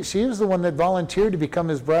 She is the one that volunteered to become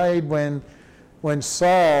his bride when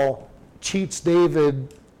Saul cheats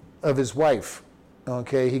David of his wife.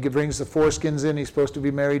 Okay, he brings the foreskins in. He's supposed to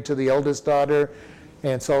be married to the eldest daughter,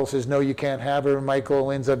 and Saul says, no, you can't have her.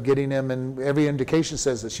 Michal ends up getting him, and every indication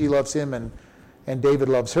says that she loves him and David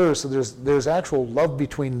loves her. So there's actual love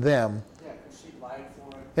between them. Yeah, because she lied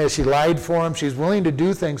for him. Yeah, she lied for him. She's willing to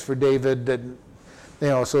do things for David that,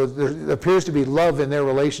 so there appears to be love in their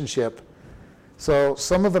relationship. So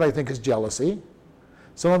some of it I think is jealousy.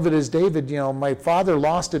 Some of it is David, my father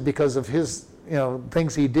lost it because of his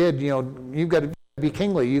things he did. You've got to be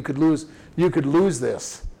kingly. You could lose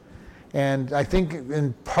this. And I think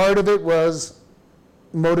in part of it was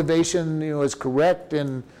motivation, is correct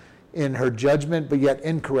in her judgment, but yet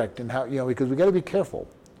incorrect in how, because we got to be careful.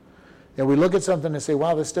 We look at something and say,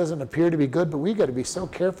 wow, this doesn't appear to be good, but we got to be so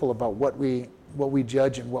careful about what we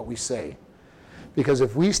judge and what we say. Because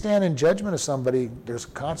if we stand in judgment of somebody, there's a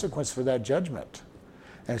consequence for that judgment.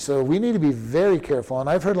 And so we need to be very careful. And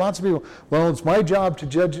I've heard lots of people, well, it's my job to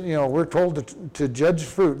judge, we're told to judge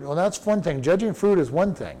fruit. Well, that's one thing. Judging fruit is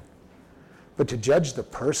one thing. But to judge the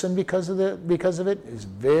person because of it is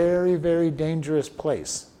very, very dangerous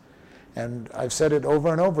place. And I've said it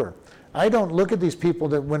over and over. I don't look at these people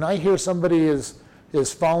that when I hear somebody is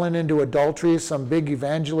fallen into adultery, some big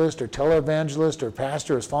evangelist or televangelist or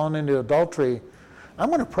pastor has fallen into adultery, I'm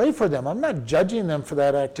going to pray for them. I'm not judging them for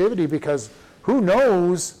that activity because who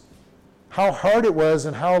knows how hard it was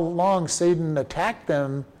and how long Satan attacked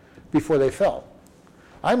them before they fell.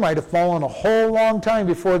 I might have fallen a whole long time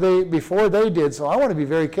before they did, so I want to be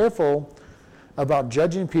very careful about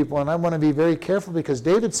judging people, and I want to be very careful because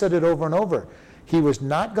David said it over and over. He was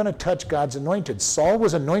not going to touch God's anointed. Saul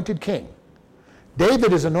was anointed king.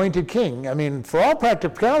 David is anointed king. I mean, for all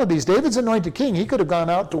practicalities, David's anointed king. He could have gone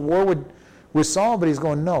out to war with Saul, but he's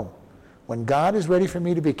going, no. When God is ready for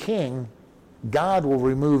me to be king, God will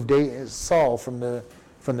remove Saul from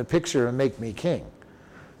the picture and make me king.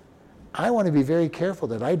 I want to be very careful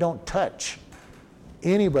that I don't touch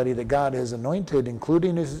anybody that God has anointed,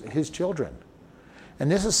 including his children.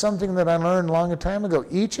 And this is something that I learned a long time ago.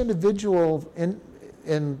 Each individual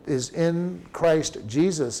is in Christ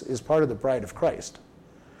Jesus is part of the bride of Christ.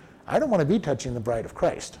 I don't want to be touching the bride of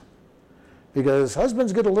Christ because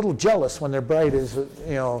husbands get a little jealous when their bride is,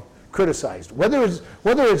 criticized. Whether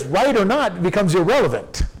it's right or not becomes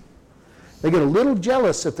irrelevant. They get a little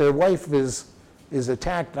jealous if their wife is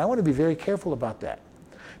attacked, and I want to be very careful about that.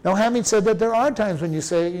 Now, having said that, there are times when you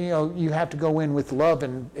say, you have to go in with love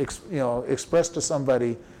and express to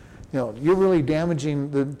somebody, you're really damaging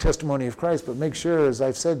the testimony of Christ, but make sure, as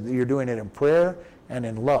I've said, that you're doing it in prayer and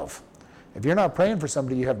in love. If you're not praying for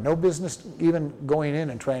somebody, you have no business even going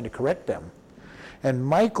in and trying to correct them. And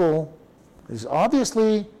Michal is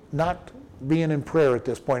obviously not being in prayer at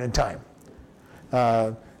this point in time.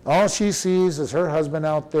 All she sees is her husband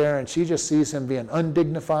out there, and she just sees him being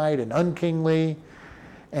undignified and unkingly,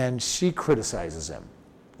 and she criticizes him.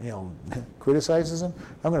 criticizes him.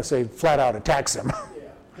 I'm going to say flat out attacks him.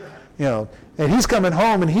 Yeah. And he's coming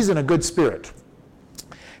home and he's in a good spirit.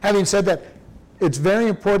 Having said that, it's very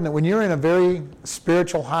important that when you're in a very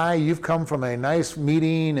spiritual high, you've come from a nice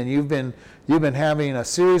meeting and you've been having a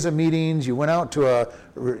series of meetings, you went out to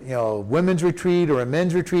a women's retreat or a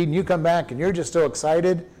men's retreat, and you come back and you're just so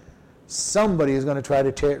excited, somebody is going to try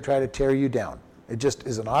to tear you down. It just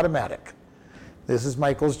is an automatic. This is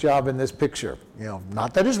Michael's job in this picture.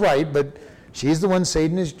 Not that it's right, but she's the one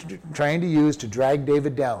Satan is trying to use to drag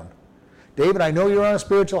David down. David, I know you're on a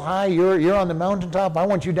spiritual high. You're on the mountaintop. I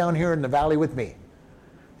want you down here in the valley with me.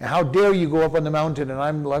 And how dare you go up on the mountain and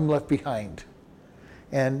I'm left behind?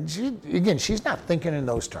 And she's not thinking in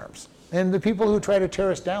those terms. And the people who try to tear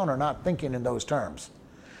us down are not thinking in those terms.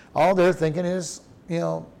 All they're thinking is,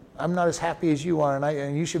 I'm not as happy as you are,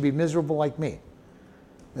 and you should be miserable like me.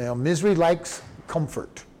 Misery likes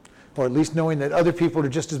comfort, or at least knowing that other people are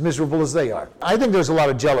just as miserable as they are. I think there's a lot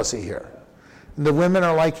of jealousy here. The women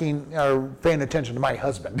are paying attention to my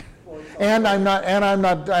husband, and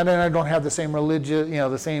I don't have the same religion,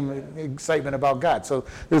 the same excitement about God. So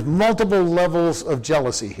there's multiple levels of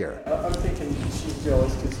jealousy here. I'm thinking she's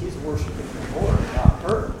jealous because he's worshiping the Lord, not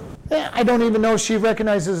her. Yeah, I don't even know if she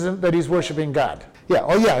recognizes that he's worshiping God.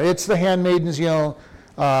 Yeah, it's the handmaidens.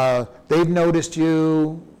 They've noticed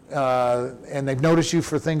you, and they've noticed you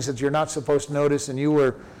for things that you're not supposed to notice, and you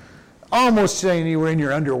were almost saying you were in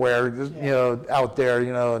your underwear, out there,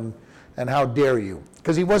 and how dare you?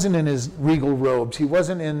 Because he wasn't in his regal robes. He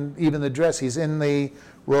wasn't in even the dress. He's in the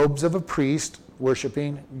robes of a priest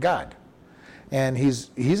worshiping God. And he's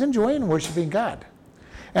enjoying worshiping God.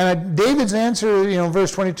 And David's answer,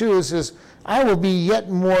 verse 22 says, I will be yet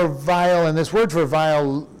more vile, and this word for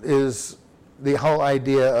vile is the whole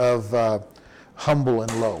idea of humble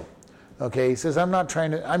and low. Okay, he says, I'm not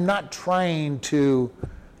trying to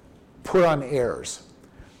put on airs.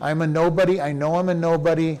 I'm a nobody. I know I'm a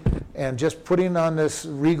nobody, and just putting on this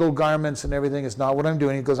regal garments and everything is not what I'm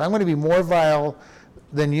doing. He goes, I'm going to be more vile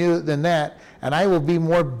than that, and I will be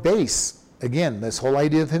more base. Again, this whole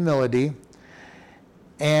idea of humility,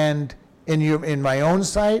 and in my own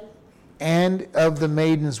sight, and of the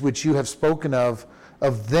maidens which you have spoken of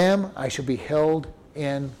them I shall be held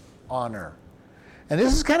in honor. And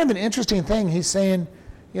this is kind of an interesting thing. He's saying,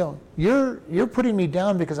 you're putting me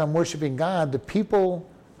down because I'm worshiping God. The people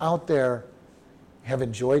out there have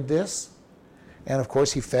enjoyed this. And of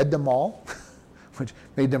course, he fed them all, which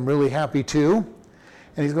made them really happy too.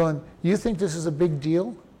 And he's going, you think this is a big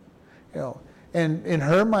deal? And in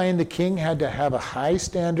her mind, the king had to have a high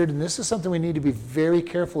standard. And this is something we need to be very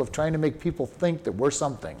careful of, trying to make people think that we're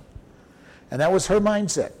something. And that was her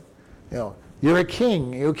mindset. You're a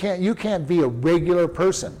king. You can't be a regular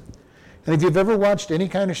person. And if you've ever watched any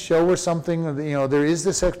kind of show or something, there is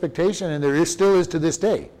this expectation, and still is to this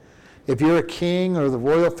day. If you're a king or the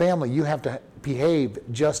royal family, you have to behave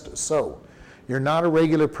just so. You're not a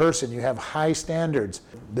regular person. You have high standards.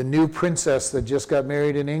 The new princess that just got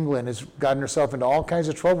married in England has gotten herself into all kinds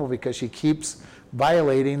of trouble because she keeps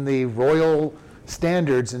violating the royal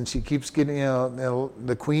standards, and she keeps getting,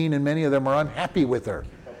 the queen and many of them are unhappy with her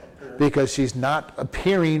because she's not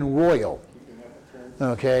appearing royal.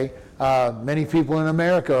 Okay? Many people in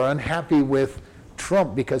America are unhappy with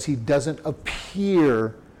Trump because he doesn't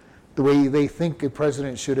appear the way they think a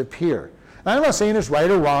president should appear. And I'm not saying it's right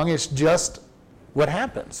or wrong, it's just what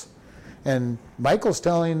happens. And Michael's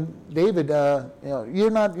telling David, you're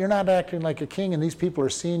not acting like a king, and these people are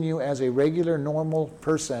seeing you as a regular, normal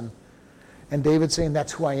person. And David's saying,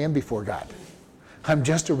 that's who I am before God. I'm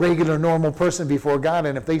just a regular, normal person before God,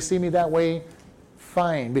 and if they see me that way,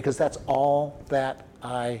 fine, because that's all that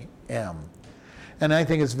I am. And I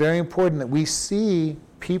think it's very important that we see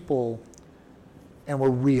people and we're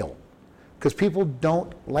real, because people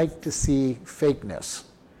don't like to see fakeness.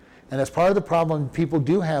 And that's part of the problem people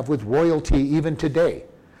do have with royalty even today.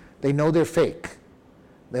 They know they're fake.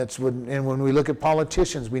 And when we look at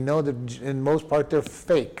politicians, we know that in most part they're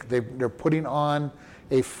fake. They're putting on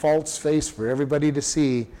a false face for everybody to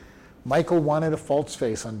see. Michael wanted a false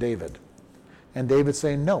face on David. And David's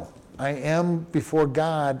saying, no, I am before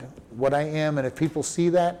God what I am, and if people see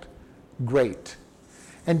that, great.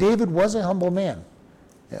 And David was a humble man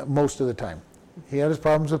most of the time. He had his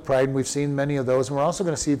problems with pride, and we've seen many of those. And we're also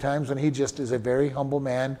going to see times when he just is a very humble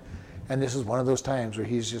man, and this is one of those times where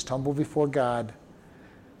he's just humble before God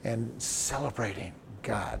and celebrating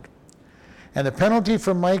God. And the penalty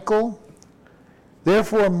for Michael,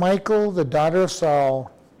 therefore Michael, the daughter of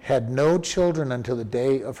Saul, had no children until the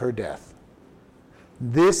day of her death.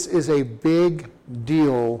 This is a big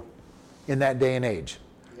deal in that day and age.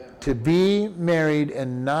 to be married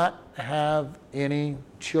and not have any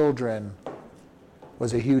children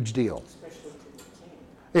was a huge deal. Especially to the king.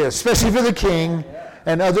 Yeah, especially for the king, Yeah.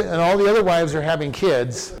 and all the other wives are having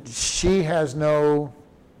kids. She has no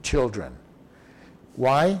children.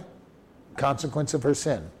 Why? Consequence of her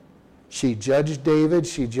sin. She judged David,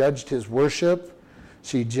 she judged his worship,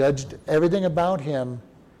 she judged everything about him,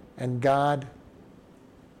 and God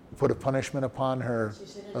put a punishment upon her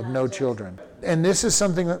of no children. And this is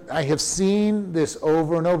something that I have seen this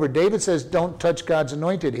over and over. David says, don't touch God's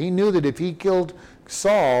anointed. He knew that if he killed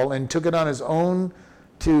Saul and took it on his own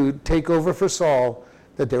to take over for Saul,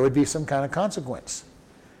 that there would be some kind of consequence.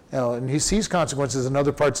 And he sees consequences in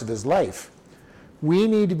other parts of his life. We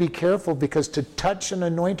need to be careful, because to touch an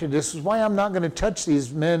anointed, this is why I'm not going to touch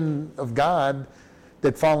these men of God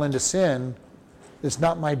that fall into sin. It's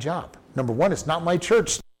not my job. Number one, it's not my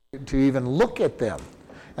church to even look at them.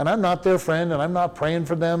 And I'm not their friend, and I'm not praying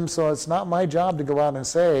for them, so it's not my job to go out and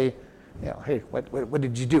say, hey, what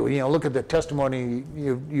did you do? Look at the testimony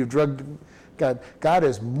you drugged. God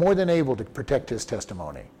is more than able to protect his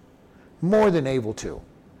testimony. More than able to.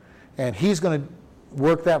 And he's going to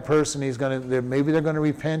work that person. Maybe they're going to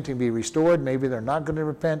repent and be restored. Maybe they're not going to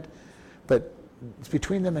repent. But it's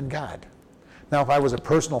between them and God. Now, if I was a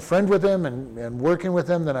personal friend with them and working with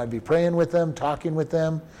them, then I'd be praying with them, talking with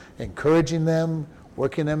them, encouraging them,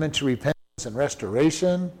 working them into repentance and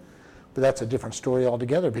restoration. But that's a different story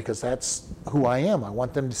altogether, because that's who I am. I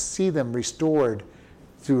want them to see them restored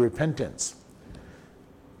through repentance.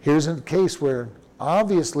 Here's a case where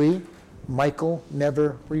obviously Michal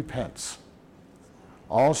never repents.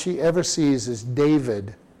 All she ever sees is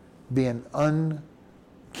David being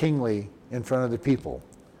unkingly in front of the people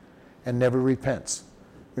and never repents.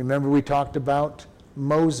 Remember, we talked about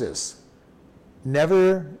Moses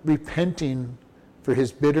never repenting for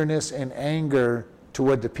his bitterness and anger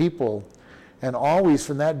toward the people. And always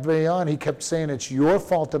from that day on, he kept saying, it's your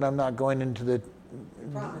fault that I'm not going into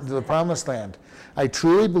the promised land. I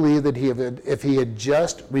truly believe that if he had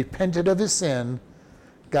just repented of his sin,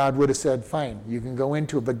 God would have said, fine, you can go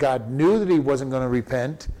into it. But God knew that he wasn't going to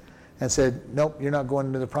repent and said, nope, you're not going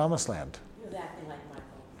into the promised land. He was acting like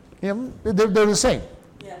Michael. They're the same.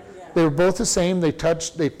 Yeah. They were both the same. They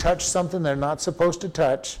touched something they're not supposed to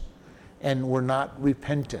touch, and were not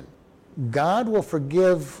repentant. God will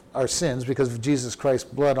forgive our sins because of Jesus Christ's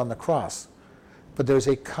blood on the cross. But there's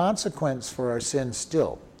a consequence for our sins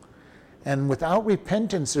still. And without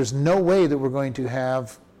repentance, there's no way that we're going to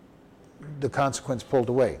have the consequence pulled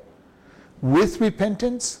away. With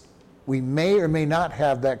repentance, we may or may not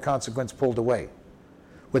have that consequence pulled away.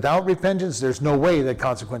 Without repentance, there's no way that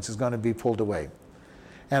consequence is going to be pulled away.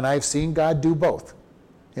 And I've seen God do both.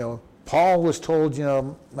 Paul was told,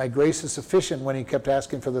 my grace is sufficient, when he kept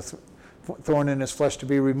asking for the thorn in his flesh to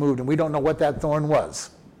be removed. And we don't know what that thorn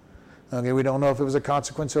was. Okay, we don't know if it was a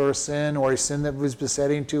consequence or a sin that was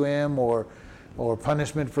besetting to him, or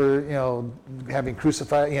punishment for, having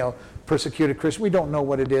crucified, persecuted Christians. We don't know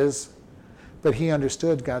what it is. But he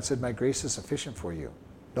understood. God said, my grace is sufficient for you.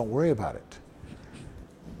 Don't worry about it.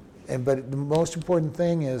 But the most important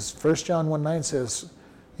thing is 1 John 1:9 says,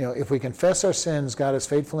 if we confess our sins, God is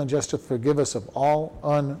faithful and just to forgive us of all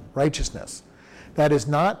unrighteousness. That is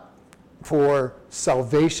not for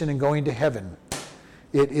salvation and going to heaven.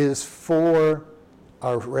 It is for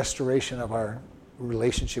our restoration of our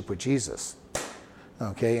relationship with Jesus.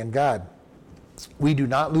 Okay, and God. We do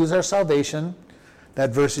not lose our salvation. That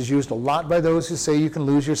verse is used a lot by those who say you can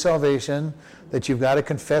lose your salvation, that you've got to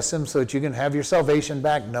confess him so that you can have your salvation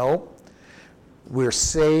back. No. We're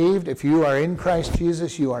saved. If you are in Christ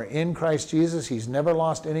Jesus, you are in Christ Jesus. He's never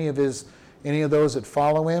lost any of those that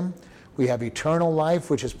follow him. We have eternal life,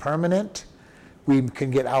 which is permanent. We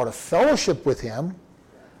can get out of fellowship with him,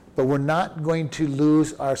 but we're not going to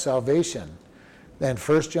lose our salvation. And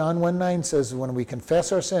 1 John 1:9 says, when we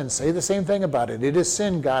confess our sins, say the same thing about it. It is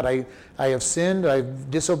sin, God. I have sinned.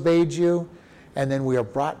 I've disobeyed you. And then we are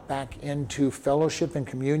brought back into fellowship and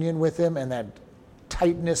communion with him, and that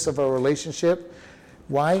tightness of our relationship.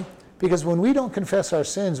 Why? Because when we don't confess our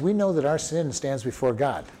sins, we know that our sin stands before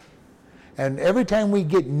God. And every time we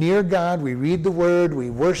get near God, we read the word, we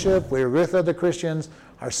worship, we're with other Christians,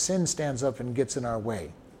 our sin stands up and gets in our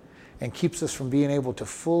way and keeps us from being able to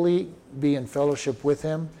fully be in fellowship with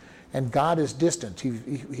him. And God is distant.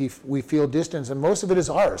 We feel distance, and most of it is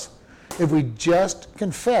ours. If we just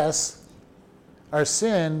confess our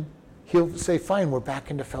sin, he'll say, fine, we're back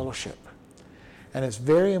into fellowship. And it's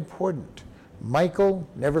very important. Michal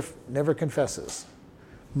never confesses.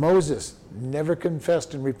 Moses never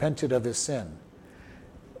confessed and repented of his sin.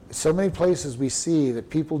 So many places we see that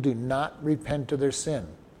people do not repent of their sin.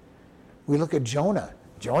 We look at Jonah.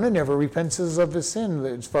 Jonah never repents of his sin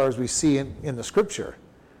as far as we see in the scripture.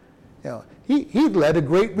 He led a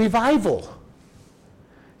great revival.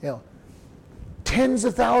 Tens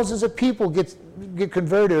of thousands of people get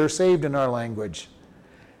converted or saved in our language.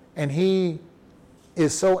 And he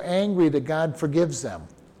is so angry that God forgives them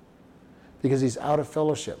because he's out of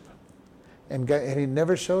fellowship. And he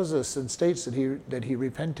never shows us and states that he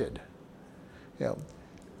repented.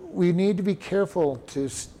 We need to be careful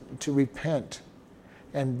to repent,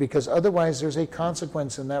 and because otherwise there's a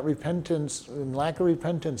consequence, and that repentance and lack of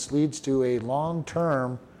repentance leads to a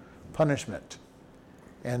long-term punishment.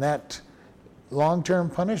 And that long-term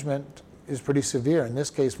punishment is pretty severe. In this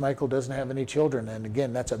case, Michael doesn't have any children, and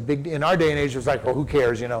again, that's a big, in our day and age, it's like, well, who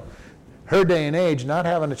cares, Her day and age, not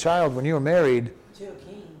having a child when you were married, To a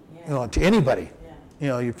king, yeah. To anybody.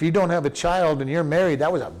 Yeah. If you don't have a child and you're married,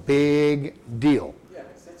 that was a big deal. Yeah,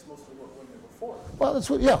 because that's mostly what women were for. Well, that's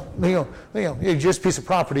what, you're just a piece of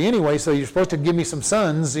property anyway, so you're supposed to give me some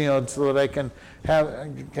sons, so that I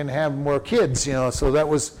can have more kids, so that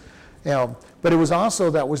was, but it was also,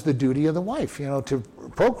 that was the duty of the wife, to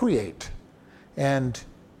procreate. And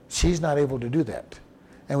she's not able to do that.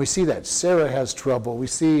 And we see that Sarah has trouble. We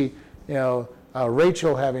see,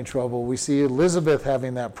 Rachel having trouble. We see Elizabeth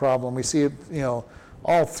having that problem. We see it,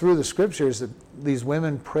 all through the scriptures that these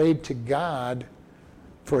women prayed to God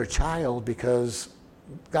for a child because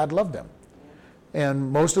God loved them.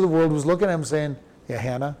 And most of the world was looking at them saying, yeah,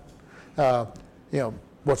 Hannah,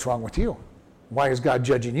 what's wrong with you? Why is God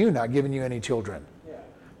judging you, not giving you any children?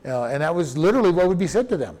 Yeah. And that was literally what would be said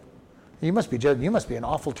to them. You must be judged. You must be an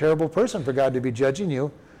awful, terrible person for God to be judging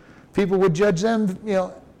you. People would judge them,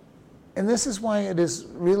 and this is why it is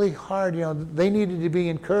really hard. They needed to be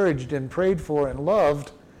encouraged and prayed for and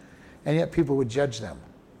loved, and yet people would judge them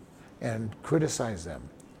and criticize them.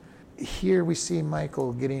 Here we see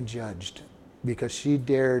Michael getting judged because she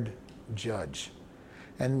dared judge.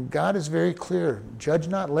 And God is very clear. Judge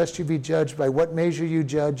not lest you be judged. By what measure you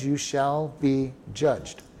judge, you shall be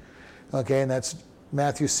judged. Okay, and that's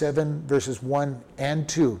Matthew 7, verses 1 and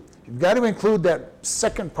 2. You've got to include that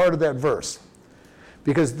second part of that verse.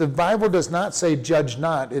 Because the Bible does not say judge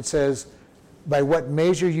not. It says, by what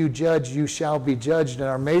measure you judge, you shall be judged. And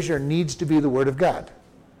our measure needs to be the Word of God.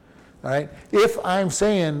 All right? If I'm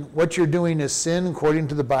saying what you're doing is sin according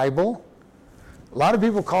to the Bible, a lot of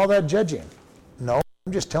people call that judging. No,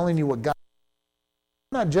 I'm just telling you what God.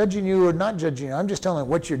 I'm not judging you or not judging you. I'm just telling you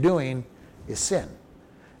what you're doing is sin.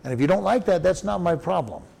 And if you don't like that, that's not my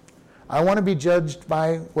problem. I want to be judged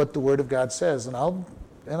by what the Word of God says. And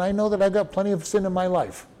I know that I've got plenty of sin in my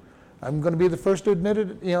life. I'm going to be the first to admit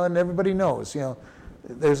it, and everybody knows,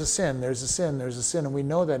 there's a sin, there's a sin, there's a sin, and we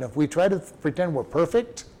know that. And if we try to pretend we're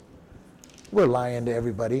perfect, we're lying to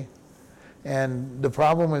everybody. And the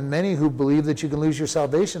problem with many who believe that you can lose your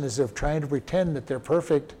salvation is they're trying to pretend that they're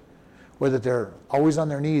perfect, or that they're always on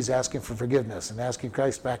their knees asking for forgiveness and asking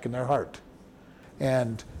Christ back in their heart.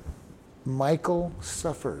 And Michael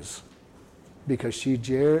suffers because she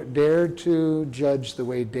dared to judge the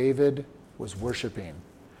way David was worshiping.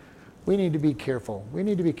 We need to be careful. We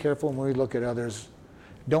need to be careful when we look at others.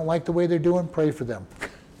 Don't like the way they're doing, pray for them.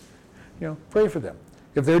 Pray for them.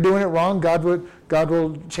 If they're doing it wrong, God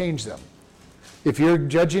will change them. If you're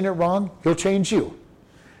judging it wrong, He'll change you.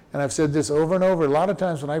 And I've said this over and over. A lot of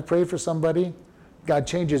times when I pray for somebody, God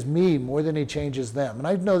changes me more than He changes them. And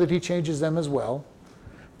I know that He changes them as well.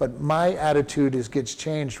 But my attitude gets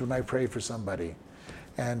changed when I pray for somebody.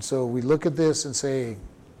 And so we look at this and say,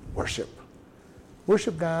 worship.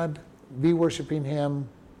 Worship God, be worshiping Him,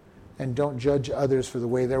 and don't judge others for the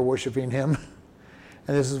way they're worshiping Him.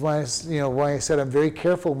 And this is why I said I'm very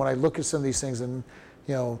careful when I look at some of these things. And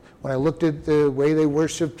when I looked at the way they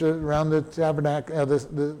worshipped around the tabernacle,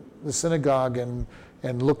 the synagogue, and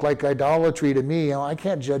looked like idolatry to me, I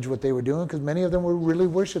can't judge what they were doing because many of them were really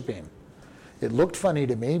worshiping. It looked funny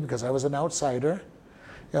to me because I was an outsider.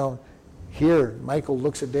 Here Michael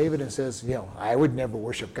looks at David and says, I would never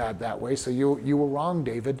worship God that way, so you were wrong,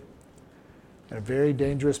 David. And a very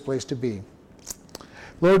dangerous place to be.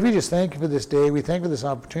 Lord, we just thank You for this day. We thank You for this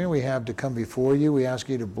opportunity we have to come before You. We ask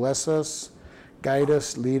You to bless us, guide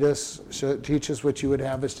us, lead us, teach us what You would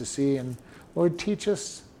have us to see. And Lord, teach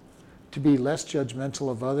us to be less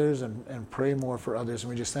judgmental of others and pray more for others.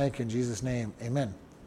 And we just thank You in Jesus' name. Amen.